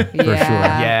sure. For sure.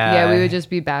 Yeah. Yeah, we would just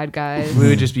be bad guys. We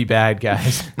would just be bad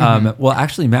guys. Well,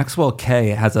 actually, Maxwell K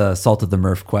has a Salt of the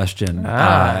Murph question.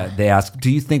 They ask,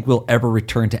 do you think we'll ever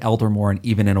return to Eldermorn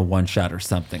even in a one-shot or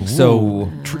something?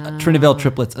 So, Trinivale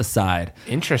triplets aside,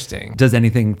 Interesting. does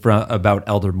anything about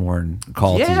Eldermorn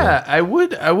call to you? Yeah, I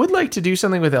would like to do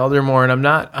something with Eldermore,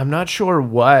 and I'm not sure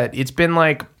what. It's been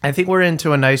like, I think we're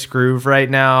into a nice groove right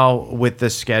now with the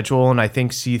schedule, and I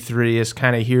think C3 is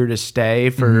kind of here to stay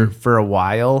for a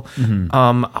while.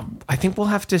 I think we'll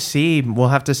have to see. We'll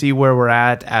have to see where we're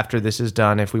at after this is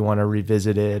done if we want to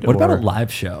revisit it. What about a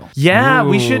live show? Yeah,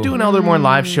 we should do an Eldermore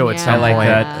live show at some like point.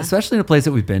 that. Especially in a place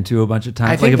that we've been to a bunch of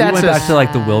times. I think like if we that's went a- back to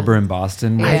like the Wilbur in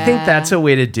Boston, I think that's a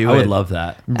way to do I it. would love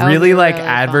that. That Really would be like really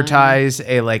advertise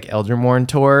a like Eldermorn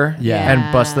tour, Yeah.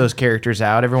 and bust those characters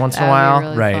out every once in a That would be while.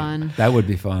 really Right. fun. That would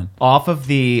be fun. Off of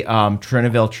the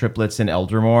Trinivale triplets in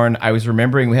Eldermorn, I was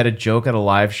remembering we had a joke at a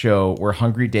live show where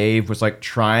Hungry Dave was like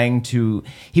trying to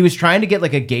get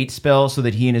like a gate spell so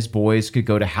that he and his boys could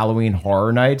go to Halloween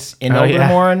horror nights in Oh, yeah.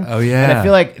 Eldermorn. Oh, yeah. And I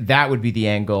feel like that would be the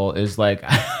angle is like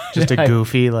Just a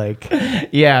goofy like.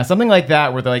 yeah, something like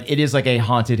that where they're like it is like a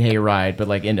haunted hayride but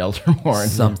like in Eldermorn.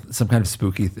 Some kind of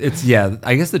spooky.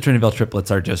 I guess the Trinivale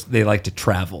triplets are just they like to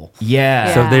travel.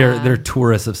 Yeah. So they're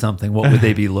tourists of something. What would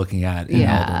they be looking at in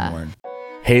Yeah. Eldermorn?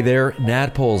 Hey there,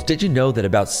 Nadpoles. Did you know that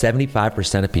about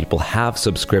 75% of people have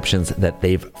subscriptions that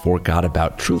they've forgot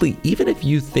about? Truly, even if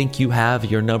you think you have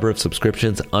your number of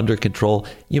subscriptions under control,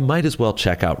 you might as well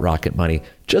check out Rocket Money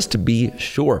just to be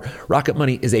sure. Rocket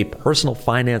Money is a personal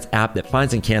finance app that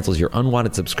finds and cancels your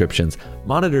unwanted subscriptions,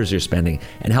 monitors your spending,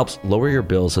 and helps lower your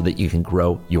bills so that you can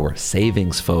grow your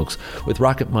savings, folks. With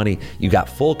Rocket Money, you got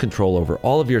full control over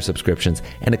all of your subscriptions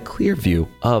and a clear view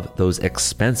of those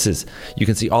expenses. You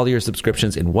can see all of your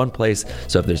subscriptions in one place,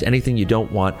 so if there's anything you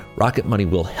don't want, Rocket Money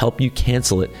will help you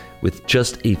cancel it with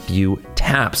just a few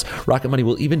taps. Rocket Money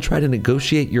will even try to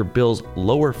negotiate your bills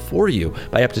lower for you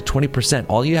by up to 20%.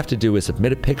 All you have to do is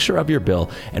submit a picture of your bill,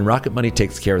 and Rocket Money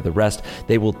takes care of the rest.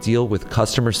 They will deal with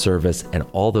customer service and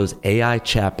all those AI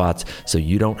chatbots so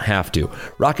you don't have to.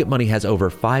 Rocket Money has over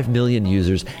 5 million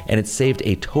users, and it's saved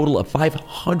a total of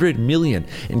 500 million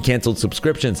in canceled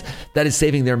subscriptions. That is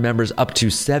saving their members up to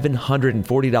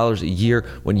 $740 a year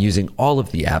when using all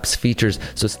of the app's features.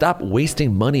 So stop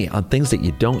wasting money on things that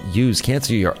you don't use.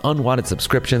 Cancel your unwanted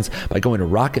subscriptions by going to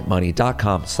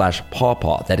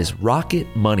rocketmoney.com/pawpaw. That is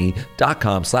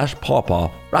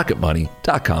rocketmoney.com/pawpaw.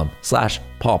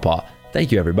 rocketmoney.com/pawpaw.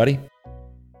 Thank you, everybody.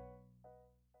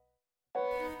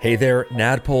 Hey there,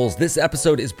 Nadpoles. This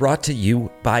episode is brought to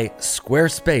you by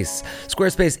Squarespace.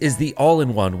 Squarespace is the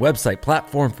all-in-one website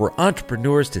platform for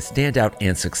entrepreneurs to stand out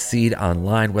and succeed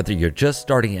online. Whether you're just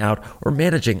starting out or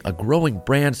managing a growing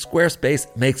brand, Squarespace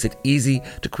makes it easy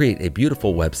to create a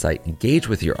beautiful website, engage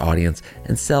with your audience,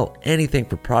 and sell anything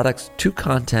from products to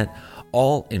content,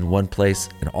 all in one place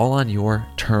and all on your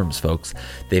terms, folks.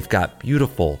 They've got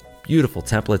beautiful beautiful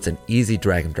templates and easy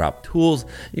drag and drop tools.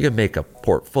 You can make a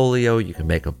portfolio, you can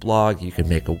make a blog, you can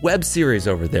make a web series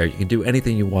over there. You can do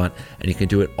anything you want, and you can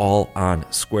do it all on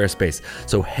Squarespace.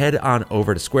 So head on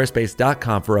over to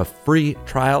squarespace.com for a free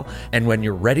trial. And when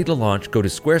you're ready to launch, go to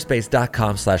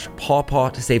squarespace.com/pawpaw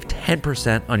to save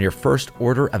 10% on your first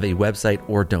order of a website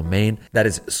or domain. That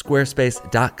is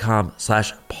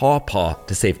squarespace.com/pawpaw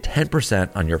to save 10%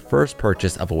 on your first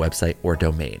purchase of a website or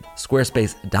domain.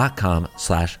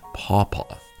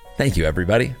 Squarespace.com/pawpaw. Thank you,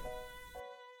 everybody.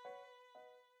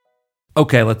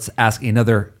 Okay, let's ask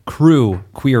another crew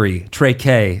query. Trey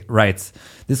K writes,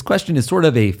 this question is sort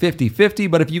of a 50-50,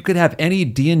 but if you could have any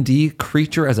D&D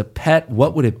creature as a pet,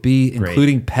 what would it be,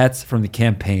 including pets from the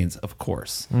campaigns, of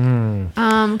course? Can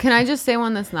I just say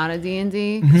one that's not a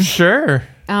D&D? Sure.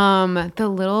 The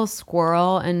little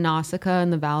squirrel in Nausicaa in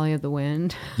the Valley of the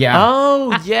Wind. Yeah.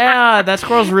 Oh, yeah. That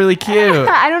squirrel's really cute.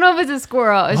 I don't know if it's a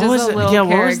squirrel. It's just a little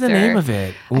character. What was the name of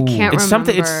it? I can't It's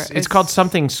remember. something. It's called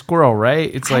something squirrel,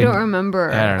 right? It's like I don't remember.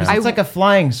 I don't know. It's like a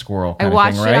flying squirrel I kind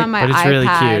watched of thing, it right? on my But it's iPad really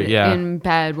cute, yeah. in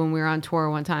bed when we were on tour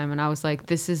one time, and I was like,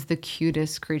 "This is the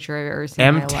cutest creature I've ever seen." in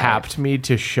M my life. tapped me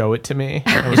to show it to me.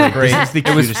 I was like, "This is the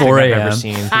was cutest thing 4 I've a.m. ever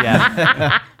seen."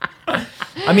 Yeah.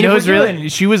 I mean, it if was we're really. doing-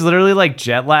 She was literally like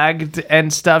jet lagged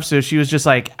and stuff, so she was just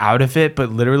like out of it, but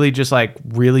literally just like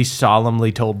really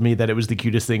solemnly told me that it was the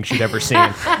cutest thing she'd ever seen.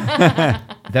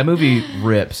 That movie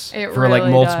rips It for like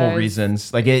really multiple does.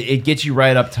 reasons. Like it gets you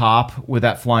right up top with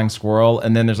that flying squirrel,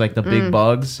 and then there's like the big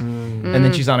bugs, and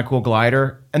then she's on a cool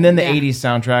glider, and then the Yeah. 80s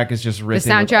soundtrack is just The ripping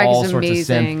with soundtrack all is sorts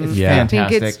amazing. of synth. It's Yeah. I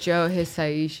fantastic. think it's Joe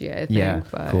Hisaishi. I think. Yeah.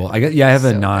 But Cool. I have So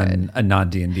a good. non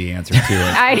D&D answer to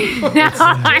it. I know.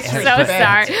 I'm so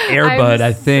sorry. Airbud,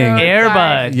 I think.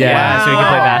 Airbud, Yeah. so you can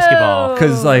play basketball.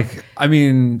 Because, like, I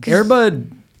mean,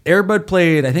 Airbud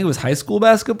played, I think it was high school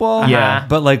basketball. Yeah.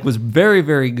 But, like, was very,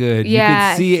 very good.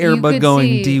 Yeah, you could see you Airbud could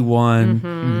going see-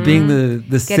 D1, being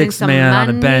the sixth some man on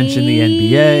a bench in the money.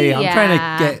 NBA. I'm Yeah. trying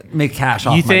to make cash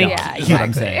off You my think? dog. Yeah, Is what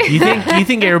I'm saying. You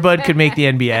think Airbud could make the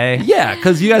NBA? Yeah,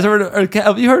 because you guys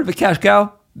have you heard of a cash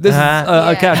cow? This is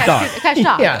a cash dog. Cash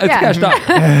dog. Yeah, It's a cash dog.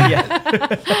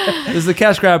 This is a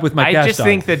cash grab with my I cash just dog.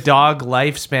 think the dog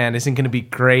lifespan isn't going to be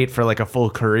great for like a full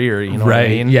career. You know right. what I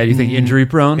mean? Yeah, you think injury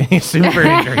prone? He's super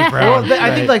injury Well, prone.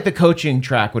 I think like the coaching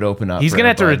track would open up. He's for gonna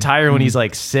have to Airbud. retire when he's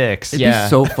like 6. It'd Yeah. be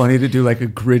so funny to do like a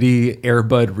gritty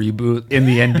Airbud reboot in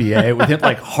the NBA with him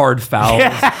like hard fouls,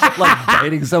 like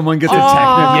biting someone, gets a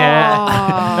technical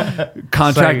Yeah,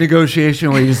 contract like-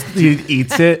 negotiation where he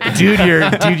eats it. dude,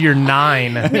 you're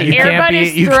 9. You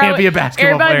can't be a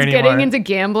basketball player Airbud's anymore. getting into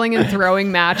gambling and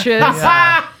throwing matches.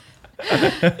 I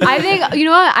think you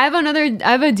know what? I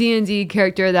have a D&D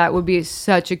character that would be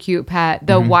such a cute pet.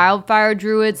 The wildfire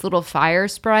druids, little fire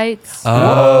sprites.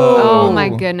 Oh my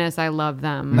goodness, I love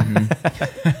them.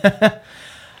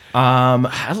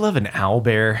 I love an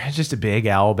owlbear. Just a big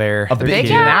owlbear. A They're big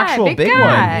cute. an actual big big guy.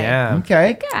 one. Yeah.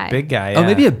 Okay. Guy. Big guy. Oh, Yeah.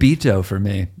 maybe a Beto for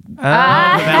me.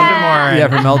 Voldemort. Yeah,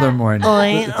 from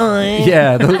Eldermorn.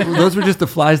 Yeah, those were just the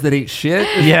flies that ate shit.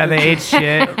 Yeah, they ate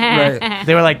shit. Right.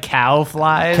 They were like cow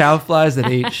flies. Cow flies that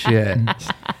ate shit.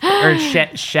 Or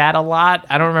shat a lot.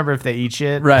 I don't remember if they eat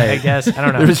shit. Right. I guess. I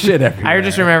don't know. There's shit everywhere. I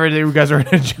just remember that you guys were in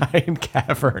a giant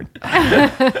cavern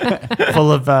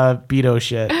full of Beto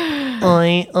shit.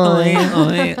 Oi,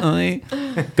 oi, oi.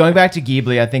 Going back to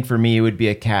Ghibli, I think for me it would be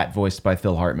a cat voiced by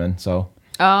Phil Hartman. So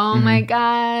Oh my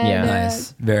god. Yeah.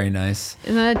 Nice. Very nice.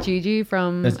 Isn't that Gigi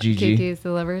from That's Gigi. KT's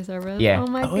Delivery Service? Yeah. Oh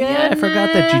my god. Oh yeah, I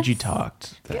forgot that Gigi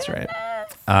talked. That's right.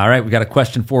 All right, we got a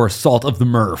question for Salt of the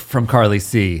Murph from Carly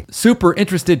C. Super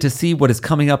interested to see what is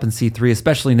coming up in C3,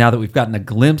 especially now that we've gotten a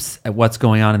glimpse at what's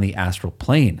going on in the astral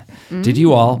plane. Did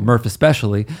you all, Murph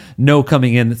especially, know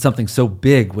coming in that something so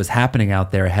big was happening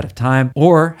out there ahead of time?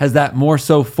 Or has that more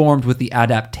so formed with the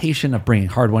adaptation of bringing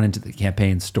Hard One into the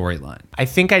campaign storyline? I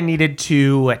think I needed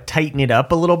to tighten it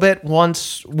up a little bit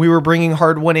once we were bringing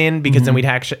Hard One in, because then we'd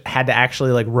had to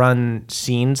actually like run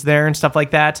scenes there and stuff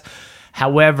like that.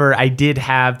 However, I did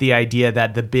have the idea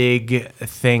that the big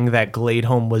thing that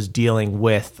Gladeholm was dealing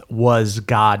with was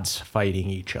gods fighting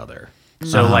each other.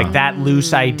 So like that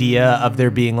loose idea of there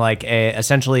being like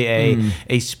essentially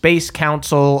a space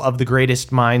council of the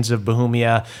greatest minds of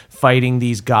Bohemia fighting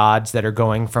these gods that are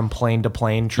going from plane to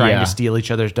plane trying to steal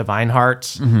each other's divine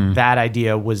hearts. That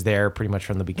idea was there pretty much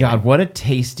from the beginning. God, what a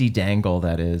tasty dangle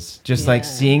that is. Just like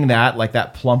seeing that, like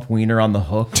that plump wiener on the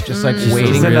hook, just like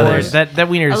waiting It's for another, it. that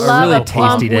wiener I is love really a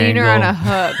plump tasty wiener dangle. on a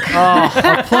hook.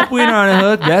 A plump wiener on a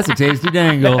hook, that's a tasty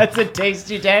dangle. That's a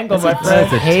tasty dangle, my friend.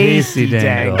 That's a tasty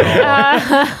dangle.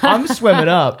 I'm swimming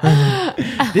up.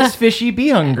 This fishy be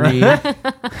hungry.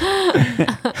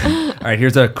 All right,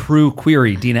 here's a crew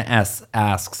query. Dina S.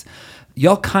 asks,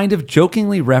 y'all kind of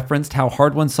jokingly referenced how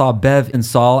Hard One saw Bev in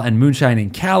Saul and Moonshine in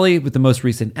Cali with the most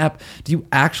recent ep. Do you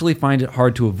actually find it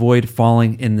hard to avoid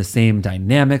falling in the same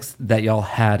dynamics that y'all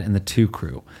had in the 2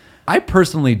 crew? I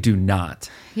personally do not.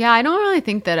 Yeah, I don't really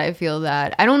think that I feel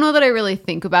that. I don't know that I really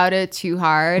think about it too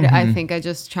hard. I think I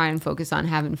just try and focus on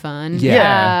having fun.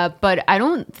 Yeah. But I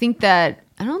don't think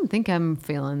I'm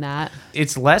feeling that.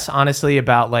 It's less honestly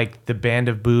about like the band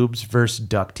of boobs versus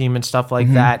duck team and stuff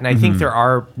like that. And I think there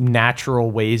are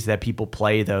natural ways that people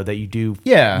play though that you do.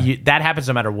 Yeah. That happens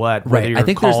no matter what. Whether you're I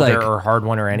think there's Calder like or Hard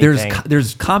One or anything.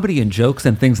 There's comedy and jokes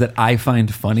and things that I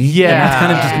find funny. Yeah. And that's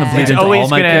kind of just going to bleed into all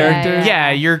my characters.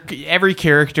 Yeah, every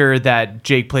character that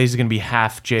Jake plays is going to be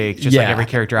half Jake, just like every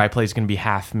character I play is going to be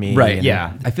half me. Right. And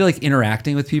Yeah. I feel like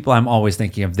interacting with people, I'm always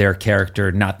thinking of their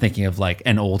character, not thinking of like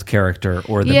an old character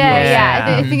or the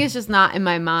I think it's just not in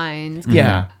my mind.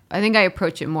 Yeah. I think I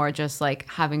approach it more just like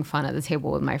having fun at the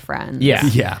table with my friends. Yeah.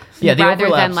 Yeah. Yeah. The Rather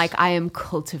overlaps, than like I am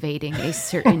cultivating a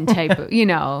certain type of,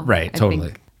 Right, I totally.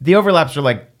 think- the overlaps are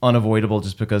like unavoidable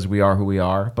just because we are who we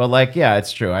are. But like, yeah,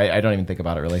 it's true. I don't even think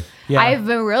about it really. Yeah. I've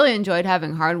really enjoyed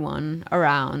having Hard One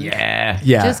around. Yeah.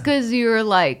 Yeah. Just because you're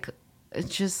like,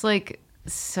 just like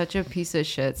such a piece of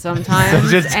shit sometimes.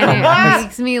 Such a And it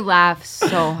makes me laugh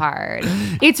so hard.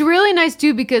 It's really nice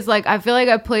too because like I feel like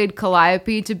I played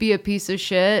Calliope to be a piece of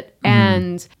shit.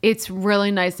 And it's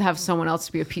really nice to have someone else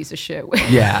to be a piece of shit with.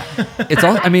 Yeah. It's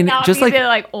all, I mean, Not just be like, the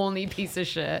like only piece of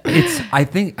shit.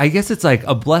 I guess it's like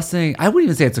a blessing. I wouldn't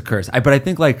even say it's a curse, but I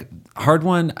think like Hard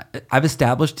One, I've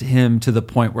established him to the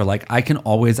point where like I can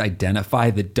always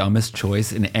identify the dumbest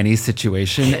choice in any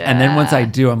situation. And then once I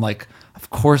do, I'm like, of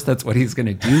course that's what he's going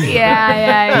to do.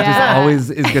 Yeah. He just always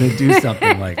is going to do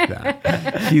something like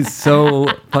that. He's so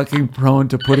fucking prone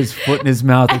to put his foot in his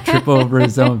mouth or trip over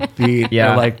his own feet.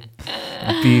 Yeah. Or like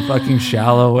be fucking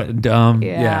shallow and dumb.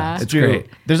 Yeah. It's True. great.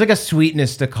 There's like a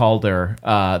sweetness to Calder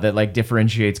that like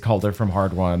differentiates Calder from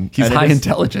Hard One. He's And it high is-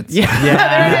 intelligence.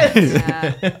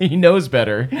 Yeah. He knows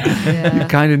better. He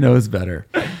kind of knows better.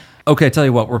 Okay, I tell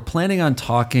you what, we're planning on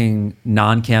talking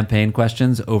non-campaign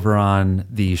questions over on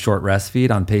the Short Rest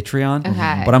feed on Patreon.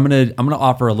 Okay. But I'm gonna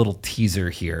offer a little teaser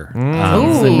here. Ooh.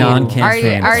 The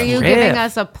non-campaign. Are you stuff. giving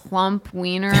us a plump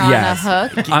wiener on a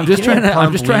hook? I'm just trying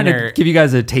to wiener. give you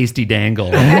guys a tasty dangle.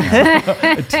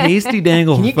 A tasty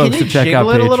dangle for folks can to check out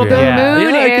jiggle it a little Patreon. bit? Yeah.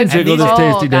 Moon I can is jiggle this full,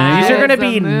 tasty dangle. These are going to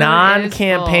guys. be The moon is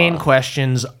non-campaign full.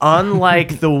 questions,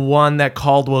 unlike the one that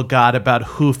Caldwell got about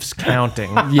hoofs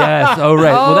counting. Yes. Oh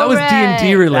right. Well, that was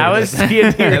D&D related. That was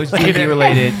D&D. That was D&D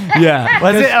related. yeah.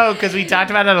 Was it? Oh, because we talked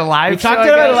about it at a live show. Talked I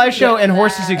about a guess? live show and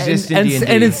horses exist in And, D&D.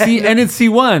 and in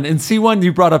C1,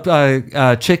 you brought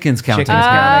up chickens counting. Chickens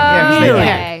counting. Yeah,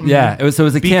 Okay. Yeah, it was a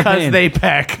Because campaign. they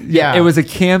peck. Yeah. It was a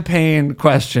campaign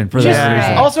question for that Just-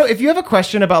 reason. Also, if you have a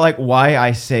question about like why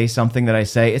I say something that I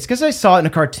say, it's because I saw it in a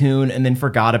cartoon and then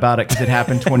forgot about it because it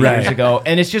happened 20 Right. years ago,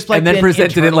 and it's just like and then been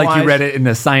presented it like you internalized. read it in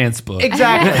a science book.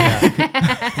 Exactly.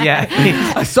 Yeah.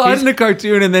 I saw it in a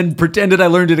cartoon and then pretended I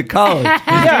learned it at college.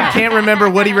 I can't remember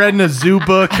what he read in a zoo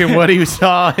book and what he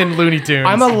saw in Looney Tunes.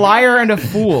 I'm a liar and a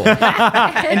fool,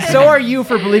 and so are you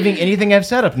for believing anything I've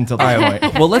said up until this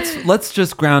point. Well, let's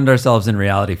just ground ourselves in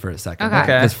reality for a second. Okay.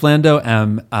 Because Flando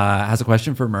M has a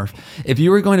question for Murph. If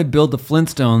you were going to build the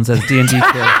Flintstones as D&D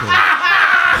characters,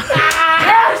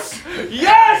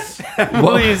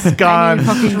 Please, gone.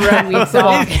 Fucking 2 weeks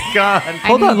off. Please, gone.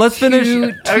 hold on, let's finish.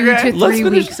 Two Okay. to Let's 3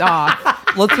 finish- weeks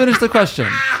off. Let's finish the question.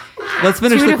 Let's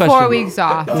finish 2 the to question. 4 weeks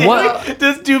off. What?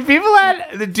 Do people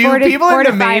Four to- in four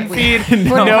the to main 5 feed weeks.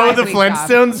 4 to know 5 the weeks off.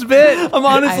 Flintstones bit? I'm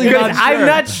honestly I- not sure. I'm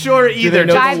not sure either.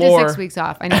 know the 5 to lore? 6 weeks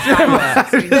off. I need 5 to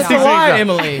 6 weeks That's off. why,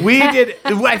 Emily. We did.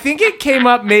 I think it came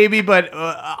up maybe, but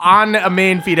on a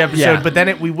main feed episode. Yeah. But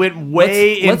then we went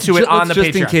way into it on the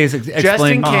just Patreon. in case. Just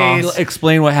Explain, in case.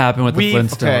 explain what happened with the We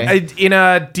Flintstones. okay. in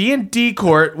a D&D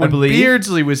court when believe.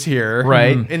 Beardsley was here.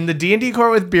 Right. In the D&D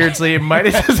court with Beardsley, it might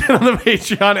have just been on the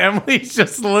Patreon. Emily's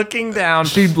just looking down.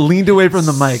 She leaned away from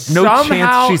the mic. No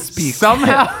Somehow- chance she speaks.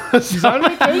 Somehow She's on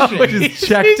vacation. She's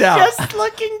checked she's out. just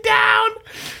looking down.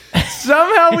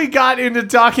 Somehow we got into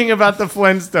talking about the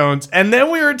Flintstones, and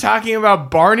then we were talking about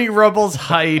Barney Rubble's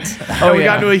height. And we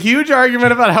got into a huge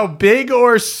argument about how big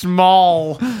or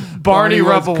small Barney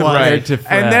Rubble was. compared to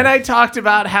Fred. And then I talked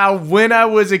about how when I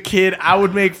was a kid, I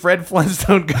would make Fred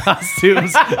Flintstone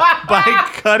costumes by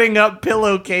cutting up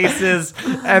pillowcases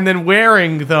and then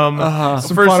wearing them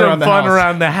for some fun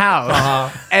around the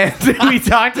house. And we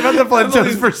talked about the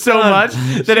Flintstones for so much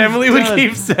that Emily would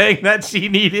keep saying that she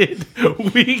needed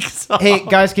weeks off. Hey,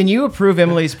 guys, can you approve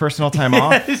Emily's personal time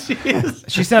off?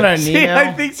 She sent out an email.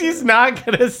 I think she's not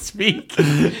going to speak.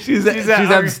 She's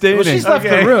abstaining. Well, she's left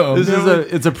the room.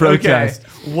 It's a protest.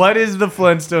 Okay. What is the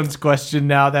Flintstones question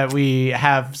now that we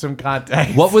have some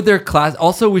context? What would their class?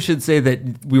 Also, we should say that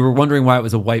we were wondering why it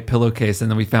was a white pillowcase, and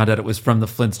then we found out it was from the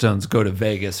Flintstones Go to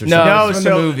Vegas or something. No, it's from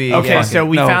the movie. Okay, Yeah. so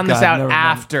we found this out never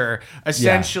mind. after.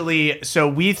 Essentially, so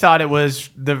we thought it was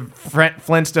the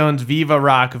Flintstones Viva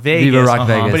Rock Vegas. Viva Rock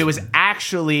Vegas. But it was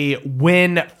actually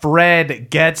when Fred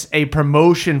gets a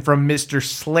promotion from Mr.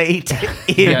 Slate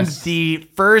in the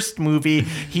first movie,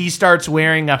 he starts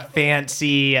wearing a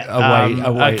fancy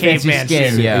a white caveman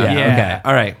skin, suit. yeah. Okay.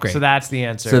 All right. Great. So that's the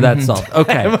answer. So that's solved.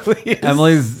 Okay.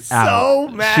 Emily's out. so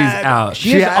mad. She's out.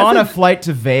 She is on a flight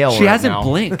to Vail. She right hasn't now.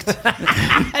 blinked.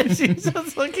 She's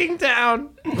just looking down.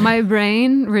 My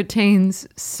brain retains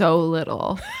so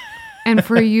little. And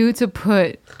for you to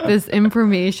put this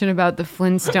information about the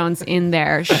Flintstones in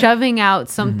there, shoving out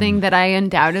something that I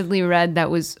undoubtedly read that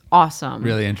was awesome.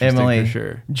 Really interesting Emily, for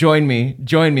sure. join me.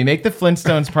 Make the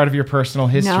Flintstones part of your personal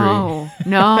history.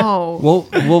 No. Well,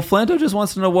 Flanto just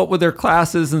wants to know what would their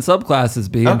classes and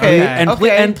subclasses be. Okay,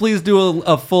 And please do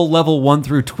a full level 1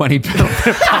 through 20 build.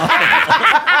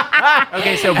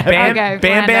 Okay, so Bam Okay,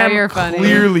 Bam, Fernando, you're funny.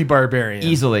 clearly barbarian.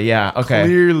 Easily, yeah. Okay.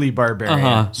 Clearly barbarian.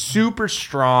 Uh-huh. Super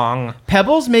strong.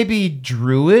 Pebbles may be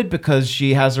druid because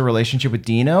she has a relationship with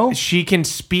Dino. She can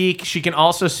speak. She can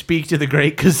also speak to the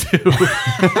Great Kazoo.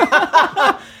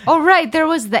 Oh, right. There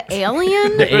was the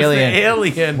alien. The alien. The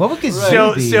alien. What would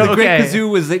Kazoo be? The Great okay. Kazoo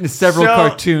was in several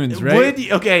cartoons, right?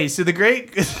 So the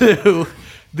Great Kazoo,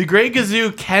 the Great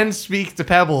Kazoo can speak to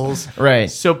Pebbles, Right.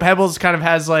 So Pebbles kind of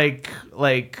has maybe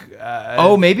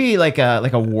like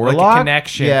a warlock a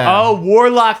connection. Yeah. Oh,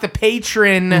 Warlock the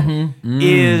patron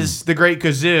is the Great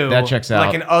Kazoo. That checks out.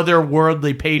 Like an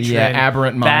otherworldly patron. Yeah,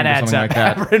 aberrant mind That or adds something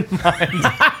up. like that. Aberrant mind.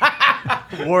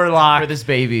 Warlock For this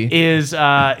baby. is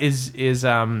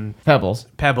Pebbles.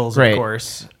 Pebbles, Great. of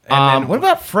course. And then What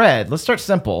about Fred? Let's start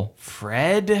simple.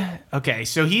 Fred? Okay,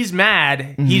 so he's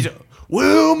mad. He's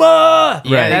Wilma.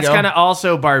 Yeah, there you that's go. kind of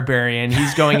also barbarian.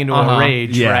 He's going into a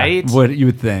rage, Yeah, right? what you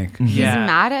would think. He's Yeah.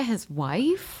 mad at his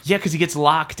wife? Yeah, because he gets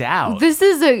locked out. This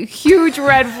is a huge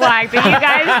red flag that you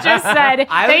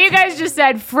guys just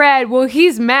said. Fred, well,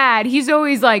 he's mad. He's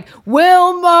always like,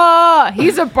 Wilma.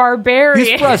 He's a barbarian.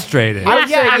 He's frustrated.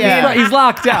 Yeah. He's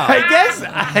locked out.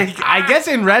 I guess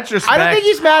in retrospect, I don't think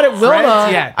he's mad at Wilma.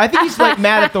 yeah. I think he's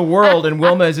mad at the world, and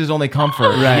Wilma is his only comfort.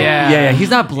 Right. Yeah. He's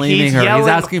not blaming her. He's yelling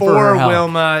asking for her help.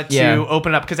 Wilma to Yeah.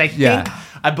 open up because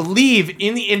I believe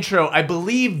in the intro,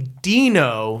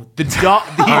 Dino,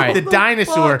 the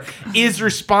dinosaur, is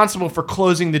responsible for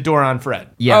closing the door on Fred.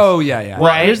 Yes. Oh, yeah.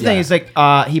 Well, here's the thing. He's like,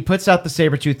 he puts out the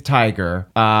saber-toothed tiger.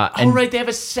 And Right, they have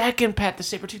a second pet, the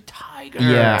saber-toothed tiger.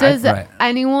 Yeah. Does Right.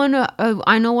 anyone,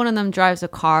 I know one of them drives a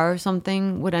car or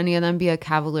something. Would any of them be a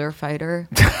cavalier fighter?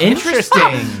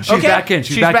 Interesting. She's back in.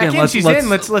 She's back in. She's in.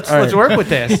 Let's work with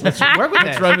this. Let's work with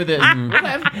this. Run with it.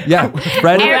 Yeah.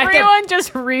 Fred. Everyone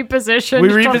just repositioned. We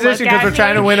repositioned because we're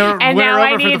trying to win her and now over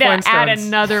I for the need to add Flintstones.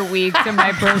 another week to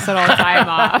my personal time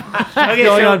off. Okay,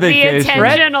 Going so on The vacation.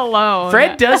 attention alone.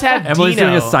 Fred does have Emily's Dino.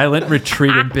 doing a silent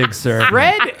retreat in Big Sur.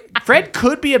 Fred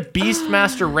could be a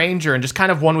Beastmaster Ranger and just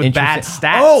kind of one with bad Interesting.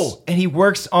 stats. Oh, and he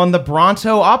works on the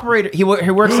Bronto operator. He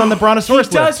works on the Brontosaurus.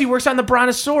 He does. He works on the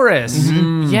Brontosaurus.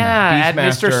 Yeah, at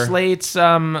Mr. Beastmaster. Slate's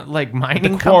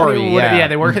mining quarry, company. Whatever. yeah. Yeah,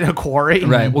 they work at a quarry.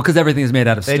 Right. Well, because everything's made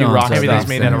out of They do stone. rocks. so it Everything's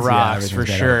makes made out of sense. Yeah, rocks for everything's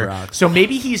made out sure. of rocks. So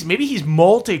maybe he's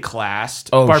multi-classed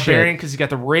Oh, barbarian shit. because he's got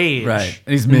the rage. Right.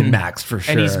 And he's min-maxed for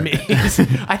sure.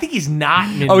 And I think he's not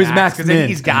min. Oh, he's max because I think min.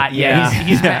 he's got Yeah.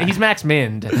 he's max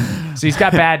minned. So he's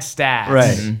got bad stats.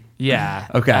 Right. Yeah.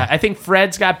 Okay. I think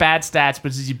Fred's got bad stats,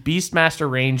 but he's a Beastmaster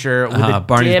Ranger with a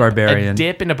Barney's barbarian. A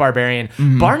dip into barbarian.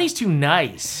 Barney's too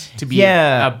nice to be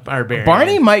Yeah. a barbarian.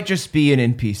 Barney might just be an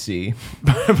NPC.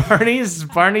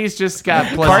 Barney's just got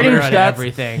plus Barney zero on stats.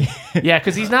 everything. Yeah,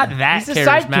 because he's not that He's a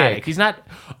charismatic. sidekick. He's not.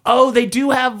 Oh, they do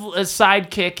have a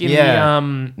sidekick in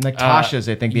the Like Tasha's,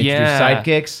 I think they introduced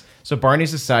sidekicks. So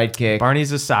Barney's a sidekick.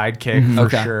 Barney's a sidekick for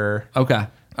Okay. sure. Okay.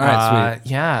 All right,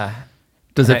 sweet. Yeah.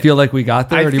 Does it feel like we got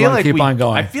there, or do you want to keep on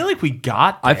going? I feel like we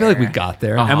got there. I feel like we got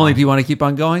there. Emily, do you want to keep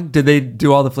on going? Did they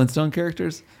do all the Flintstone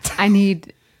characters? I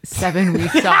need 7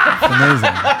 weeks off. Amazing.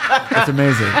 It's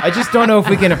amazing. I just don't know if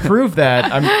we can approve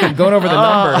that. I'm going over the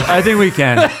numbers. I think we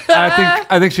can.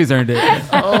 I think she's earned it.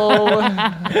 Oh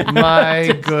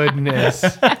my goodness.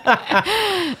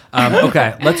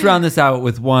 Okay, let's round this out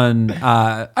with one,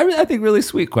 I think, really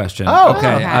sweet question. Oh,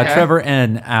 okay. okay. Trevor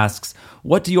N. asks,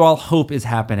 what do you all hope is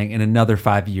happening in another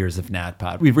 5 years of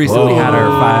NADPOD? We've recently had our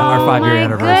 5-year my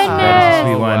anniversary. goodness. That is a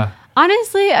sweet one.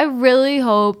 Honestly, I really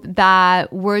hope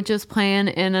that we're just playing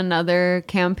in another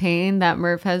campaign that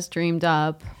Murph has dreamed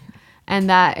up, and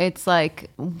that it's like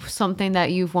something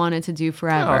that you've wanted to do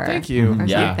forever. Oh, thank you. Or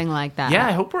Yeah. something like that. Yeah,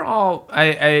 I hope we're all.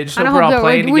 I just I hope we're all that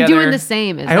playing we're together. doing the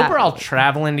same. I hope we're all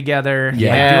traveling together.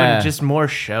 Yeah. like, doing just more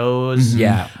shows.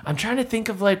 Yeah. I'm trying to think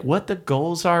of like what the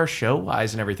goals are show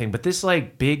wise and everything. But this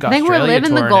like big I think we're Australia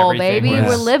living the tour goal, and everything baby.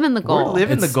 was- We're living the goal. We're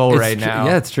living the It's- goal it's right tru- now.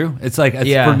 Yeah, it's true. It's like,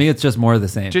 Yeah. for me, it's just more of the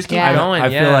same. Just keep Yeah. going. I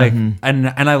yeah. feel like,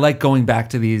 and I like going back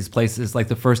to these places. Like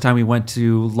the first time we went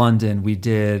to London, we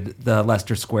did the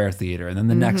Leicester Square Theater, and then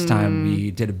the next time we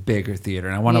did a bigger theater.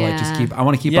 And I want to like just Yeah. keep. I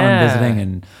want to keep Yeah. on visiting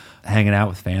and hanging out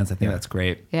with fans. I think that's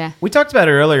great. Yeah. We talked about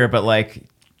it earlier, but like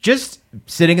just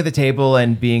sitting at the table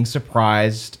and being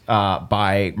surprised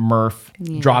by Murph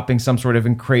dropping some sort of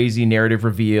crazy narrative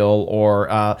reveal,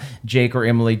 or Jake or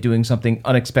Emily doing something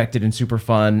unexpected and super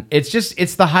fun.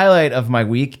 It's the highlight of my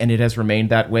week, and it has remained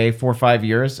that way for 5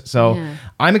 years. So Yeah.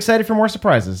 I'm excited for more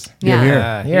surprises. Yeah.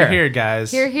 Yeah, Here. you're here,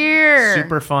 guys. Here.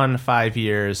 Super fun 5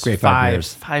 years. Great 5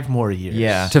 years. 5 more years.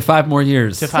 Yeah. To 5 more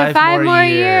years. To To 5 more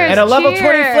years. And a level 20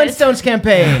 Cheers. Flintstones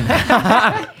campaign.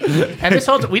 And this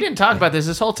whole we didn't talk about this.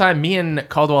 This whole time, me and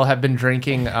Caldwell have been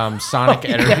drinking Sonic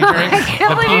energy drinks. I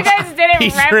can't believe you guys didn't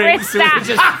peach reference drinks. It was that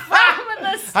just- from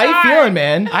the start. How you feeling,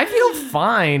 man? I feel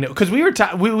fine because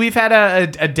we've had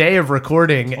a day of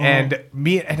recording, and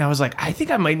I was like, I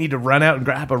think I might need to run out and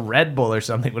grab a Red Bull or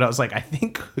something. But I was like, I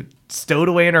think stowed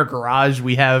away in our garage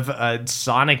we have a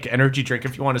Sonic energy drink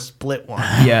if you want to split one.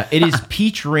 Yeah, it is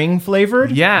peach ring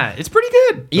flavored. Yeah, it's pretty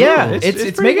good. Yeah, Ooh, it's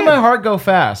pretty making good. my heart go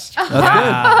fast. That's good.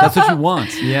 That's what you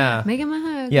want. Yeah, Making my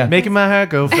hug. Yeah. making my heart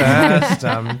go fast.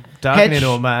 I'm talking Hedge- into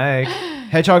a mic.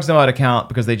 Hedgehogs know how to count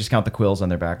because they just count the quills on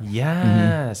their back.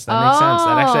 Yes, that makes sense.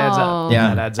 That actually adds up. Yeah.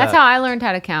 that adds That's up. how I learned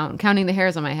how to count, counting the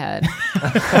hairs on my head.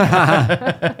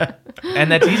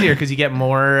 And that's easier because you get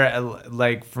more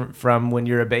like from when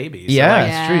you're a baby. So, Yeah, like,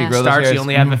 it's true. You grow those starts, hairs. you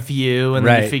only have a few, and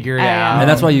then Right. you figure it Oh, out. yeah. And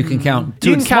that's why you can count to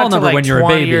you a can small count to number like when you're a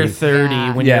 20 baby. or 30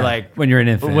 Yeah. when Yeah, you're like when you're an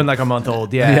infant. when like a month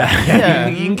old. Yeah, Yeah.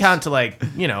 You can count to like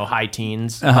high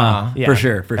teens. Uh-huh. Yeah. For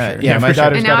sure. Yeah, my for sure.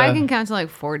 daughter's And now got I a- can count to like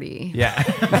 40. Yeah,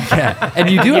 Yeah. And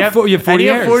you do have 40 and hairs. you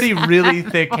have 40 really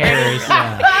thick hairs.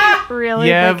 Really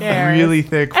You have thick hairs. really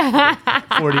thick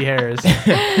 40 hairs.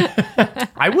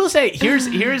 I will say,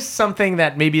 here's something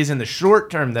that maybe is in the short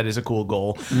term that is a cool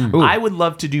goal. I would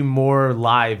love to do more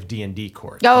live D&D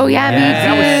courts. Oh, yeah, me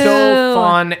That was too. so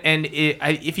fun, and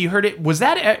if you heard it, was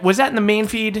that in the main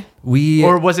feed? We-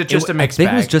 Or was it just a mixed I bag?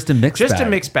 think it was just a mixed Just bag. a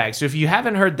mixed bag. So if you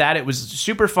haven't heard that, it was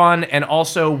super fun, and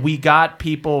also we got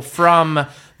people from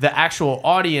the actual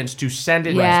audience to send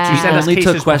it. Yeah. To send us only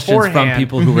cases took questions beforehand. from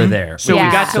people who were there. So Yeah.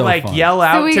 we got to So like fun. yell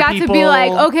out So we to got people. to be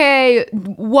like, okay,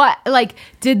 what, like,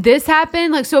 did this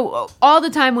happen? Like, so all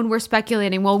the time when we're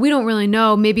speculating, well, we don't really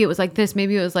know. Maybe it was like this.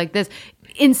 Maybe it was like this.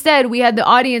 Instead, we had the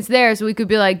audience there, so we could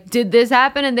be like, "Did this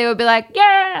happen?" And they would be like,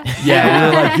 "Yeah."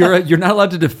 Yeah, you're not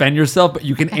allowed to defend yourself, but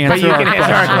you can answer. But you can our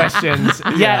answer our questions.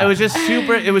 questions. Yeah, it was just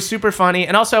super. It was super funny,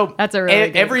 and also That's a really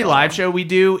good every goal. live show we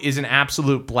do is an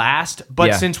absolute blast.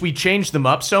 But Yeah. since we changed them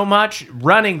up so much,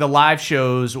 running the live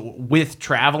shows with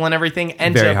travel and everything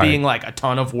ends Very up hard. being like a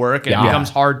ton of work, and Yeah. it becomes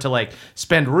hard to like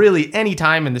spend really any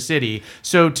time in the city.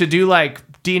 So to do like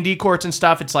D&D courts and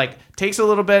stuff, it's like takes a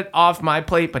little bit off my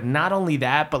plate, but not only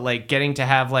that, but like getting to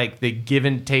have like the give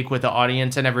and take with the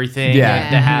audience and everything, Yeah.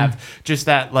 and to have just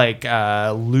that like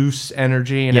loose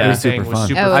energy and Yeah. It was everything super fun.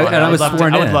 super Oh, fun. And I was would love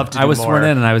sworn to, in. I would love to do I was more. sworn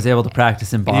in, and I was able to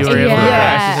practice in Boston. were able to practice in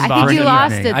Yeah, I think Boston. you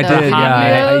lost it though. I did.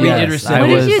 Yeah, Really? We did rescind What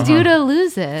it. did you do to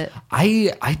lose it?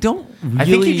 I don't. Really I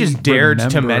think you just dared to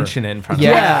remember. mention it in front of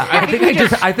Yeah,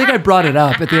 I think I brought it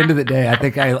up at the end of the day. I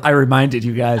think I reminded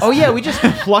you guys. Oh yeah, we just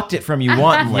plucked it from you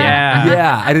wantonly. Yeah.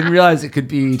 Yeah, I didn't realize it could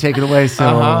be taken away. So,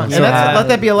 And let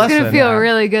that be a It's lesson. gonna feel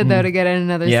really good though to get in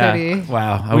another Yeah. city.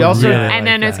 wow. I We would also- really And like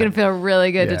then it's that. gonna feel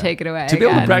really good Yeah. to take it away. To be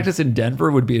able to again. practice in Denver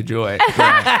would be a joy.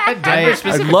 Denver I'd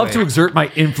specifically. love to exert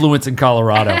my influence in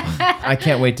Colorado. I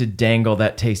can't wait to dangle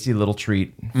that tasty little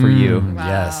treat for you.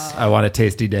 Yes, I want a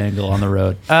tasty dangle on the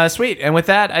road. Sweet. And with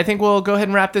that, I think we'll go ahead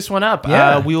and wrap this one up.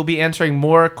 Yeah. We will be answering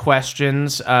more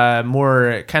questions,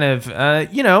 more kind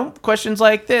of, questions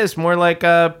like this, more like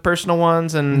personal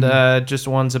ones and just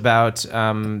ones about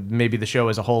maybe the show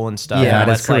as a whole and stuff. Yeah, And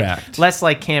that's correct. Less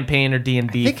like campaign or D&D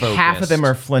I think focused. half of them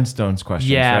are Flintstones questions,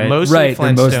 Yeah, right? mostly Right, they're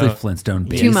Flintstone. mostly Flintstone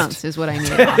based. 2 months is what I need.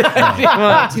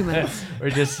 2 months. We're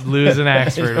just losing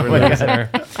Axford. We're losing her.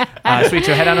 Sweet.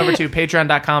 So head on over to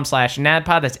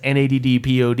patreon.com/NADPOD. That's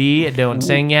NADDPOD. Don't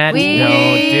sing yet. We Don't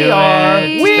do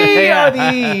it. We are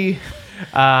the...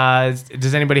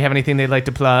 Does anybody have anything they'd like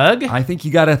to plug? I think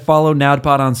you got to follow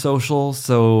NADPOD on social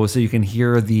so you can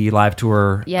hear the live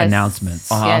tour Yes. announcements.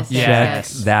 Yes, Check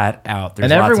yes. that out.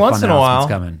 There's And lots every of once fun in a while,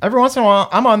 announcements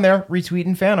I'm on there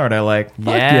retweeting fan art I like.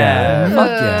 Fuck yeah. Fuck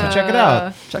yeah. So check it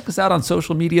out. Check us out on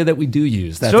social media that we do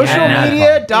use. That's NADPOD.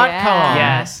 Socialmedia.com.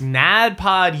 Yes,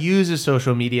 NADPOD uses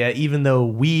social media, even though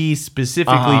we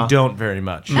specifically don't very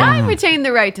much. I retain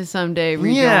the right to someday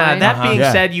rejoin. Yeah, that being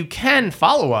Yeah. said, you can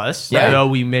follow us, though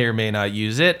we may or may not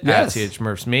use it. Yes. At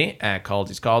THMurphsMe, at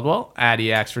Caldy's Caldwell, at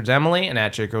EAxford's Emily, and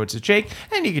at Jakowitz Jake.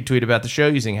 And you can tweet about the show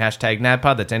using hashtag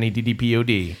NADPOD. That's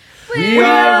NADDPOD. We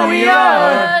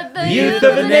are the youth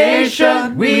of a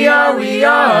nation. We are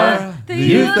the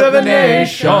youth of a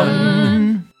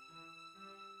nation.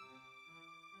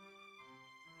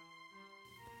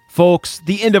 Folks,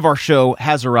 the end of our show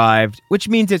has arrived, which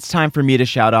means it's time for me to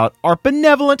shout out our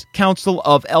benevolent council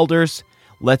of elders.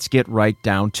 Let's get right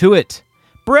down to it.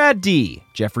 Brad D,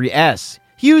 Jeffrey S,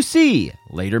 Hugh C,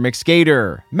 Later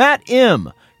McSkater, Matt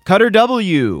M, Cutter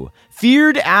W,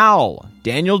 Feared Owl,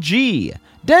 Daniel G,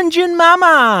 Dungeon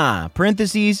Mama,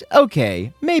 parentheses,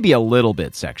 okay, maybe a little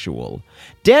bit sexual,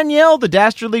 Danielle the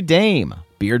Dastardly Dame,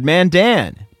 Beardman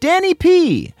Dan, Danny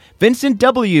P, Vincent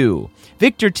W,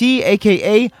 Victor T,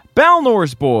 a.k.a.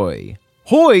 Balnor's Boy,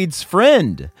 Hoyd's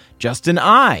Friend, Justin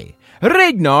I,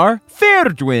 Ragnar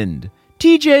Fairdwind,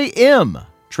 TJ M,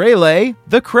 Trele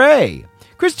the Cray,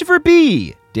 Christopher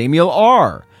B, Damiel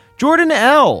R, Jordan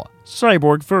L,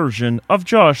 cyborg version of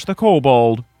Josh the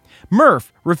Kobold,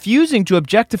 Murph refusing to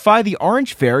objectify the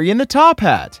orange fairy in the top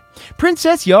hat,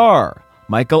 Princess Yar,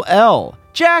 Michael L,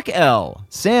 Jack L,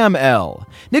 Sam L,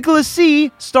 Nicholas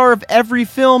C, star of every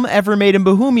film ever made in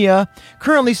Bohemia,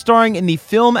 currently starring in the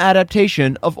film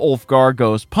adaptation of Ulfgar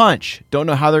Goes Punch. Don't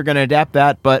know how they're going to adapt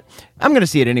that, but I'm going to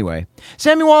see it anyway.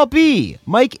 Samuel B,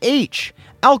 Mike H,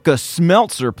 Alka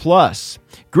Smeltzer Plus,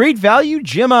 Great Value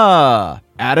Jimma,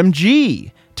 Adam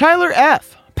G, Tyler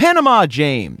F, Panama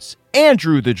James,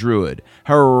 Andrew the Druid,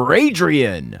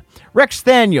 Heradrian, Rex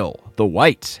Thaniel, The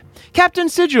White, Captain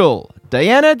Sigil,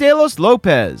 Diana De Los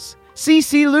Lopez,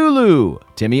 CC Lulu,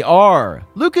 Timmy R,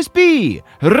 Lucas B,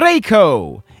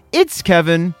 Reiko, It's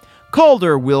Kevin,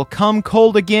 Calder will come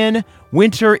cold again,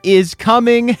 winter is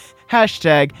coming,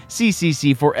 hashtag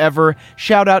CCC forever,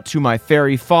 shout out to my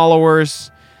fairy followers,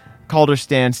 Calder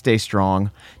Stan, stay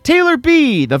strong, Taylor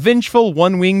B, the vengeful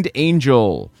one-winged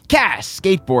angel, Cass,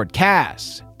 Skateboard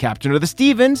Cass, Captain of the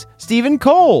Stevens, Stephen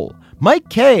Cole, Mike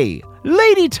K,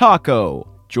 Lady Taco,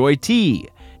 Joy T,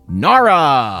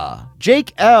 Nara,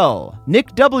 Jake L,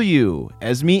 Nick W,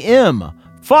 Esme M,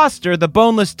 Foster the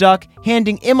Boneless Duck,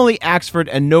 handing Emily Axford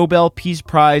a Nobel Peace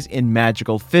Prize in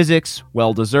Magical Physics,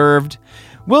 well deserved,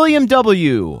 William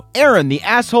W, Aaron the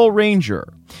Asshole Ranger,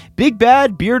 Big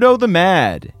Bad Beardo the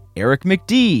Mad, Eric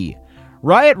McD,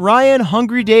 Riot Ryan,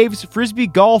 Hungry Dave's Frisbee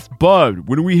Golf Bud.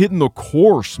 When are we hitting the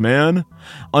course, man?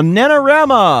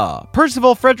 Ananorama,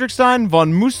 Percival Frederickstein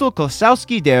von Musel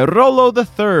Klasowski de Rolo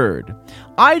III.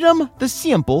 Item the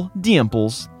Simple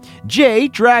Dimples. J.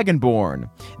 Dragonborn.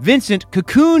 Vincent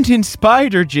Cocooned in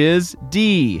Spider Jizz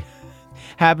D.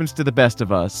 Happens to the best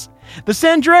of us. The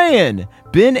Sandrayan,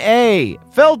 Ben A,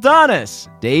 Feldonis,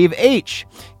 Dave H,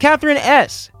 Catherine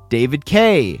S, David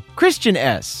K, Christian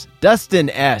S,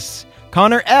 Dustin S,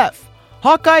 Connor F,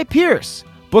 Hawkeye Pierce,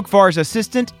 Bookvar's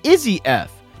assistant Izzy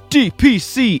F,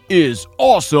 DPC is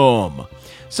awesome,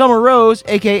 Summer Rose,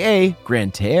 aka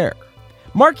Grantaire,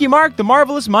 Marky Mark the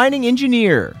Marvelous Mining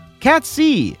Engineer, Cat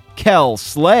C, Kel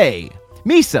Slay,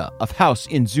 Misa of House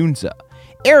Inzunza,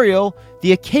 Ariel,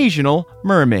 the Occasional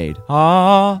Mermaid,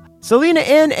 Selena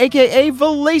N, aka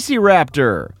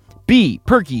Velociraptor, B,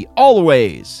 Perky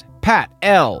Always, Pat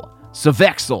L,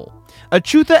 Savexel,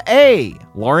 Achutha A,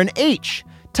 Lauren H,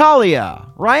 Talia,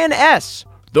 Ryan S,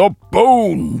 The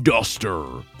Bone Duster,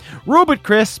 Robot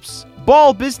Crisps,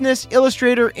 Ball Business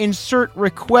Illustrator Insert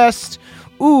Request.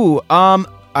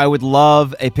 I would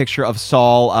love a picture of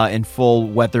Saul in full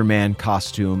Weatherman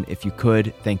costume if you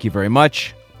could. Thank you very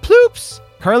much. Ploops,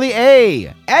 Carly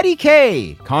A, Addie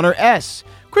K, Connor S,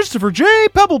 Christopher J,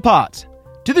 Pebblepot.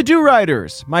 To the Do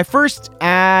Riders, my first,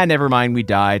 never mind, we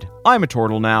died. I'm a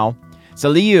turtle now.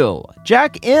 Salil,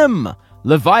 Jack M,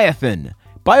 Leviathan,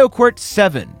 BioQuart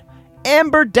 7,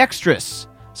 Amber Dextrous,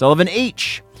 Sullivan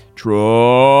H,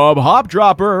 Trub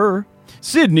Hopdropper,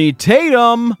 Sydney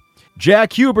Tatum,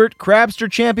 Jack Hubert,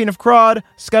 Crabster Champion of Crod,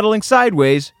 scuttling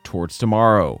sideways towards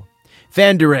tomorrow.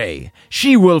 Fanderay,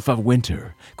 She-Wolf of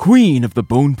Winter, Queen of the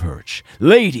Bone Perch,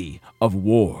 Lady of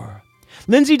War.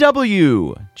 Lindsay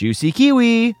W., Juicy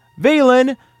Kiwi,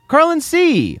 Valen, Carlin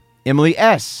C., Emily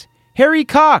S., Harry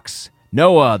Cox,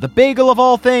 Noah, the bagel of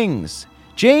all things,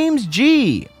 James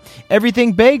G.,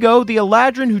 Everything Bago, the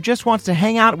Eladrin who just wants to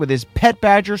hang out with his pet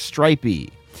badger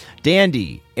Stripey,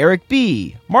 Dandy, Eric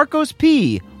B., Marcos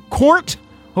P., Court,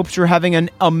 hopes you're having an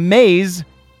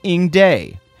amazing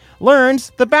day.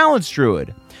 Learns, the Balance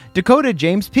Druid, Dakota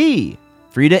James P.,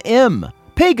 Frida M.,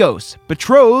 Pagos,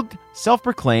 Betrothed,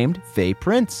 self-proclaimed Fey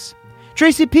Prince,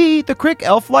 Tracy P., the Crick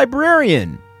Elf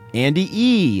Librarian, Andy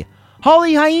E.,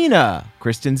 Holly Hyena,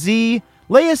 Kristen Z.,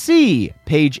 Leia C.,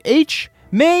 Paige H.,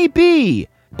 May B.,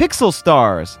 Pixel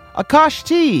Stars, Akash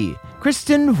T.,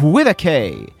 Kristen with a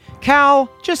K, Cal,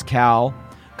 just Cal,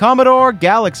 Commodore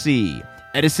Galaxy,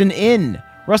 Edison N.,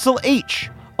 Russell H.,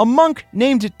 a monk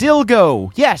named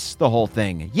Dilgo, yes, the whole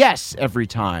thing, yes, every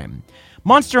time,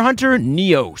 Monster Hunter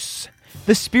Neos,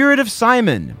 the Spirit of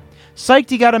Simon, psyched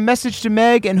he got a message to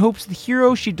Meg and hopes the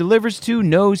hero she delivers to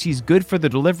knows he's good for the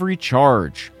delivery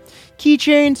charge.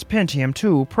 Keychains, Pentium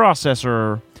 2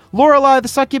 processor, Lorelei the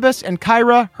Succubus, and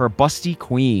Kyra, her busty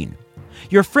queen.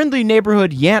 Your friendly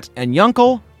neighborhood Yant and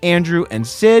Yunkel, Andrew and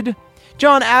Sid.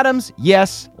 John Adams,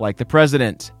 yes, like the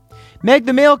president. Meg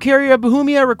the mail carrier of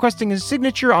Bohemia requesting his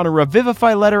signature on a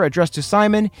Revivify letter addressed to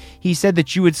Simon. He said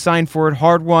that you would sign for it,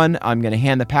 hard one. I'm going to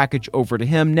hand the package over to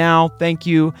him now. Thank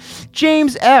you.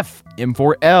 James F.,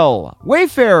 M4L.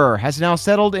 Wayfarer has now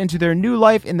settled into their new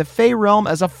life in the Fey realm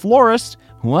as a florist.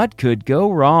 What could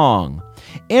go wrong?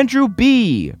 Andrew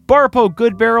B., Barpo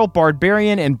Goodbarrel,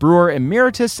 Barbarian and Brewer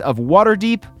Emeritus of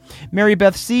Waterdeep. Mary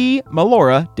Beth C.,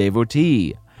 Melora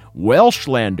Devotee.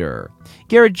 Welshlander.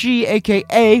 Garrett G.,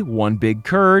 a.k.a. One Big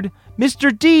Curd.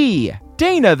 Mr. D.,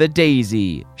 Dana the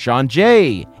Daisy. Sean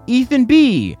J., Ethan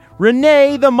B.,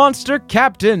 Renee the Monster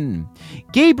Captain.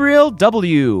 Gabriel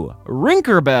W.,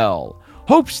 Rinkerbell.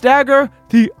 Hope Stagger,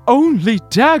 the only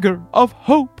dagger of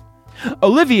hope.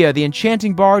 Olivia, the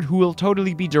enchanting bard who will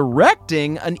totally be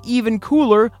directing an even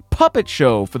cooler puppet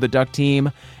show for the Duck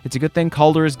team. It's a good thing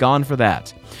Calder is gone for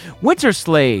that. Winter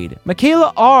Slade,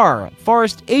 Michaela R.,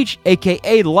 Forrest H.,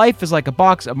 a.k.a. Life is like a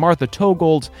box of Martha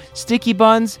Togold's sticky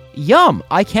buns. Yum,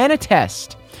 I can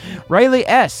attest. Riley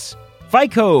S.,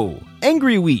 FICO,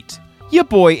 Angry Wheat, ya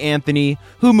boy Anthony,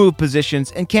 who moved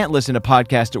positions and can't listen to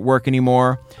podcasts at work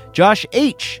anymore. Josh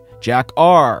H., Jack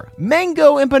R.,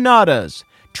 Mango Empanadas,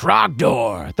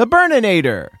 Trogdor, the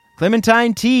Burninator,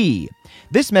 Clementine T.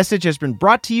 This message has been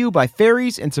brought to you by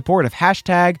Fairies in support of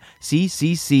hashtag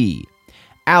CCC.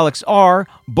 Alex R.,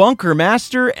 Bunker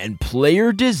Master and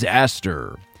Player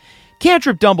Disaster.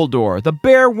 Cantrip Dumbledore, the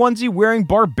bear onesie-wearing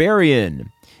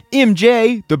barbarian.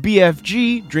 MJ, the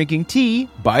BFG, drinking tea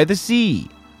by the sea.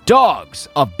 Dogs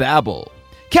of Babel.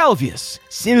 Calvius,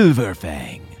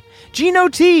 Silverfang. Gino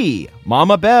T.,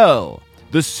 Mama Bell,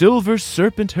 the Silver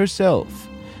Serpent herself.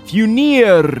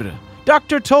 Funir,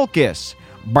 Dr. Tolkis,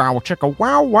 Bow Chicka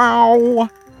Wow Wow,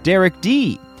 Derek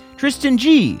D., Tristan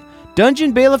G.,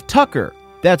 Dungeon Bailiff Tucker.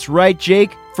 That's right,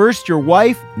 Jake. First your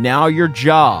wife, now your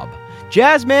job.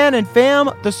 Jazzman and fam,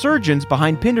 the surgeons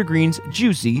behind Pendergreen's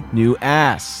juicy new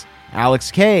ass.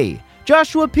 Alex K.,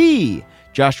 Joshua P.,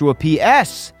 Joshua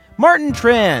P.S., Martin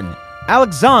Tran,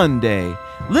 Alexande,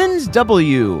 Linz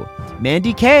W.,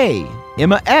 Mandy K.,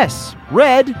 Emma S.,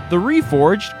 Red, the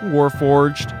Reforged,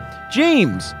 Warforged,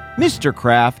 James, Mr.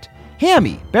 Kraft,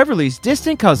 Hammy, Beverly's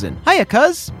distant cousin, hiya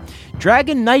cuz,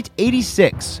 Dragon Knight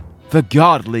 86, the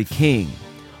Godly King,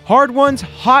 Hard One's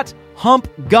Hot Hump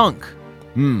Gunk,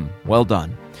 well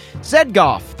done,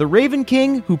 Zedgoff, the Raven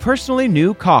King who personally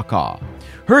knew Kaka,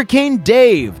 Hurricane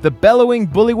Dave, the Bellowing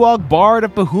Bullywog Bard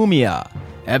of Bohemia,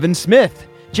 Evan Smith,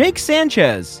 Jake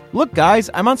Sanchez, look guys,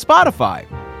 I'm on Spotify,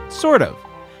 sort of,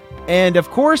 and of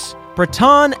course,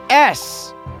 Breton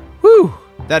S. Whew,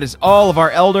 that is all of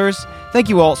our elders. Thank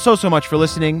you all so much for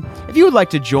listening. If you would like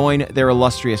to join their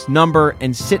illustrious number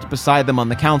and sit beside them on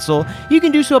the council, you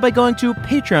can do so by going to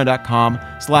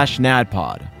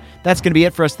patreon.com/nadpod. That's going to be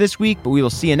it for us this week, but we will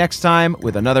see you next time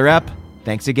with another ep.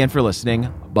 Thanks again for listening.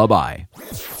 Bye-bye.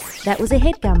 That was a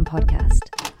HeadGum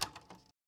podcast.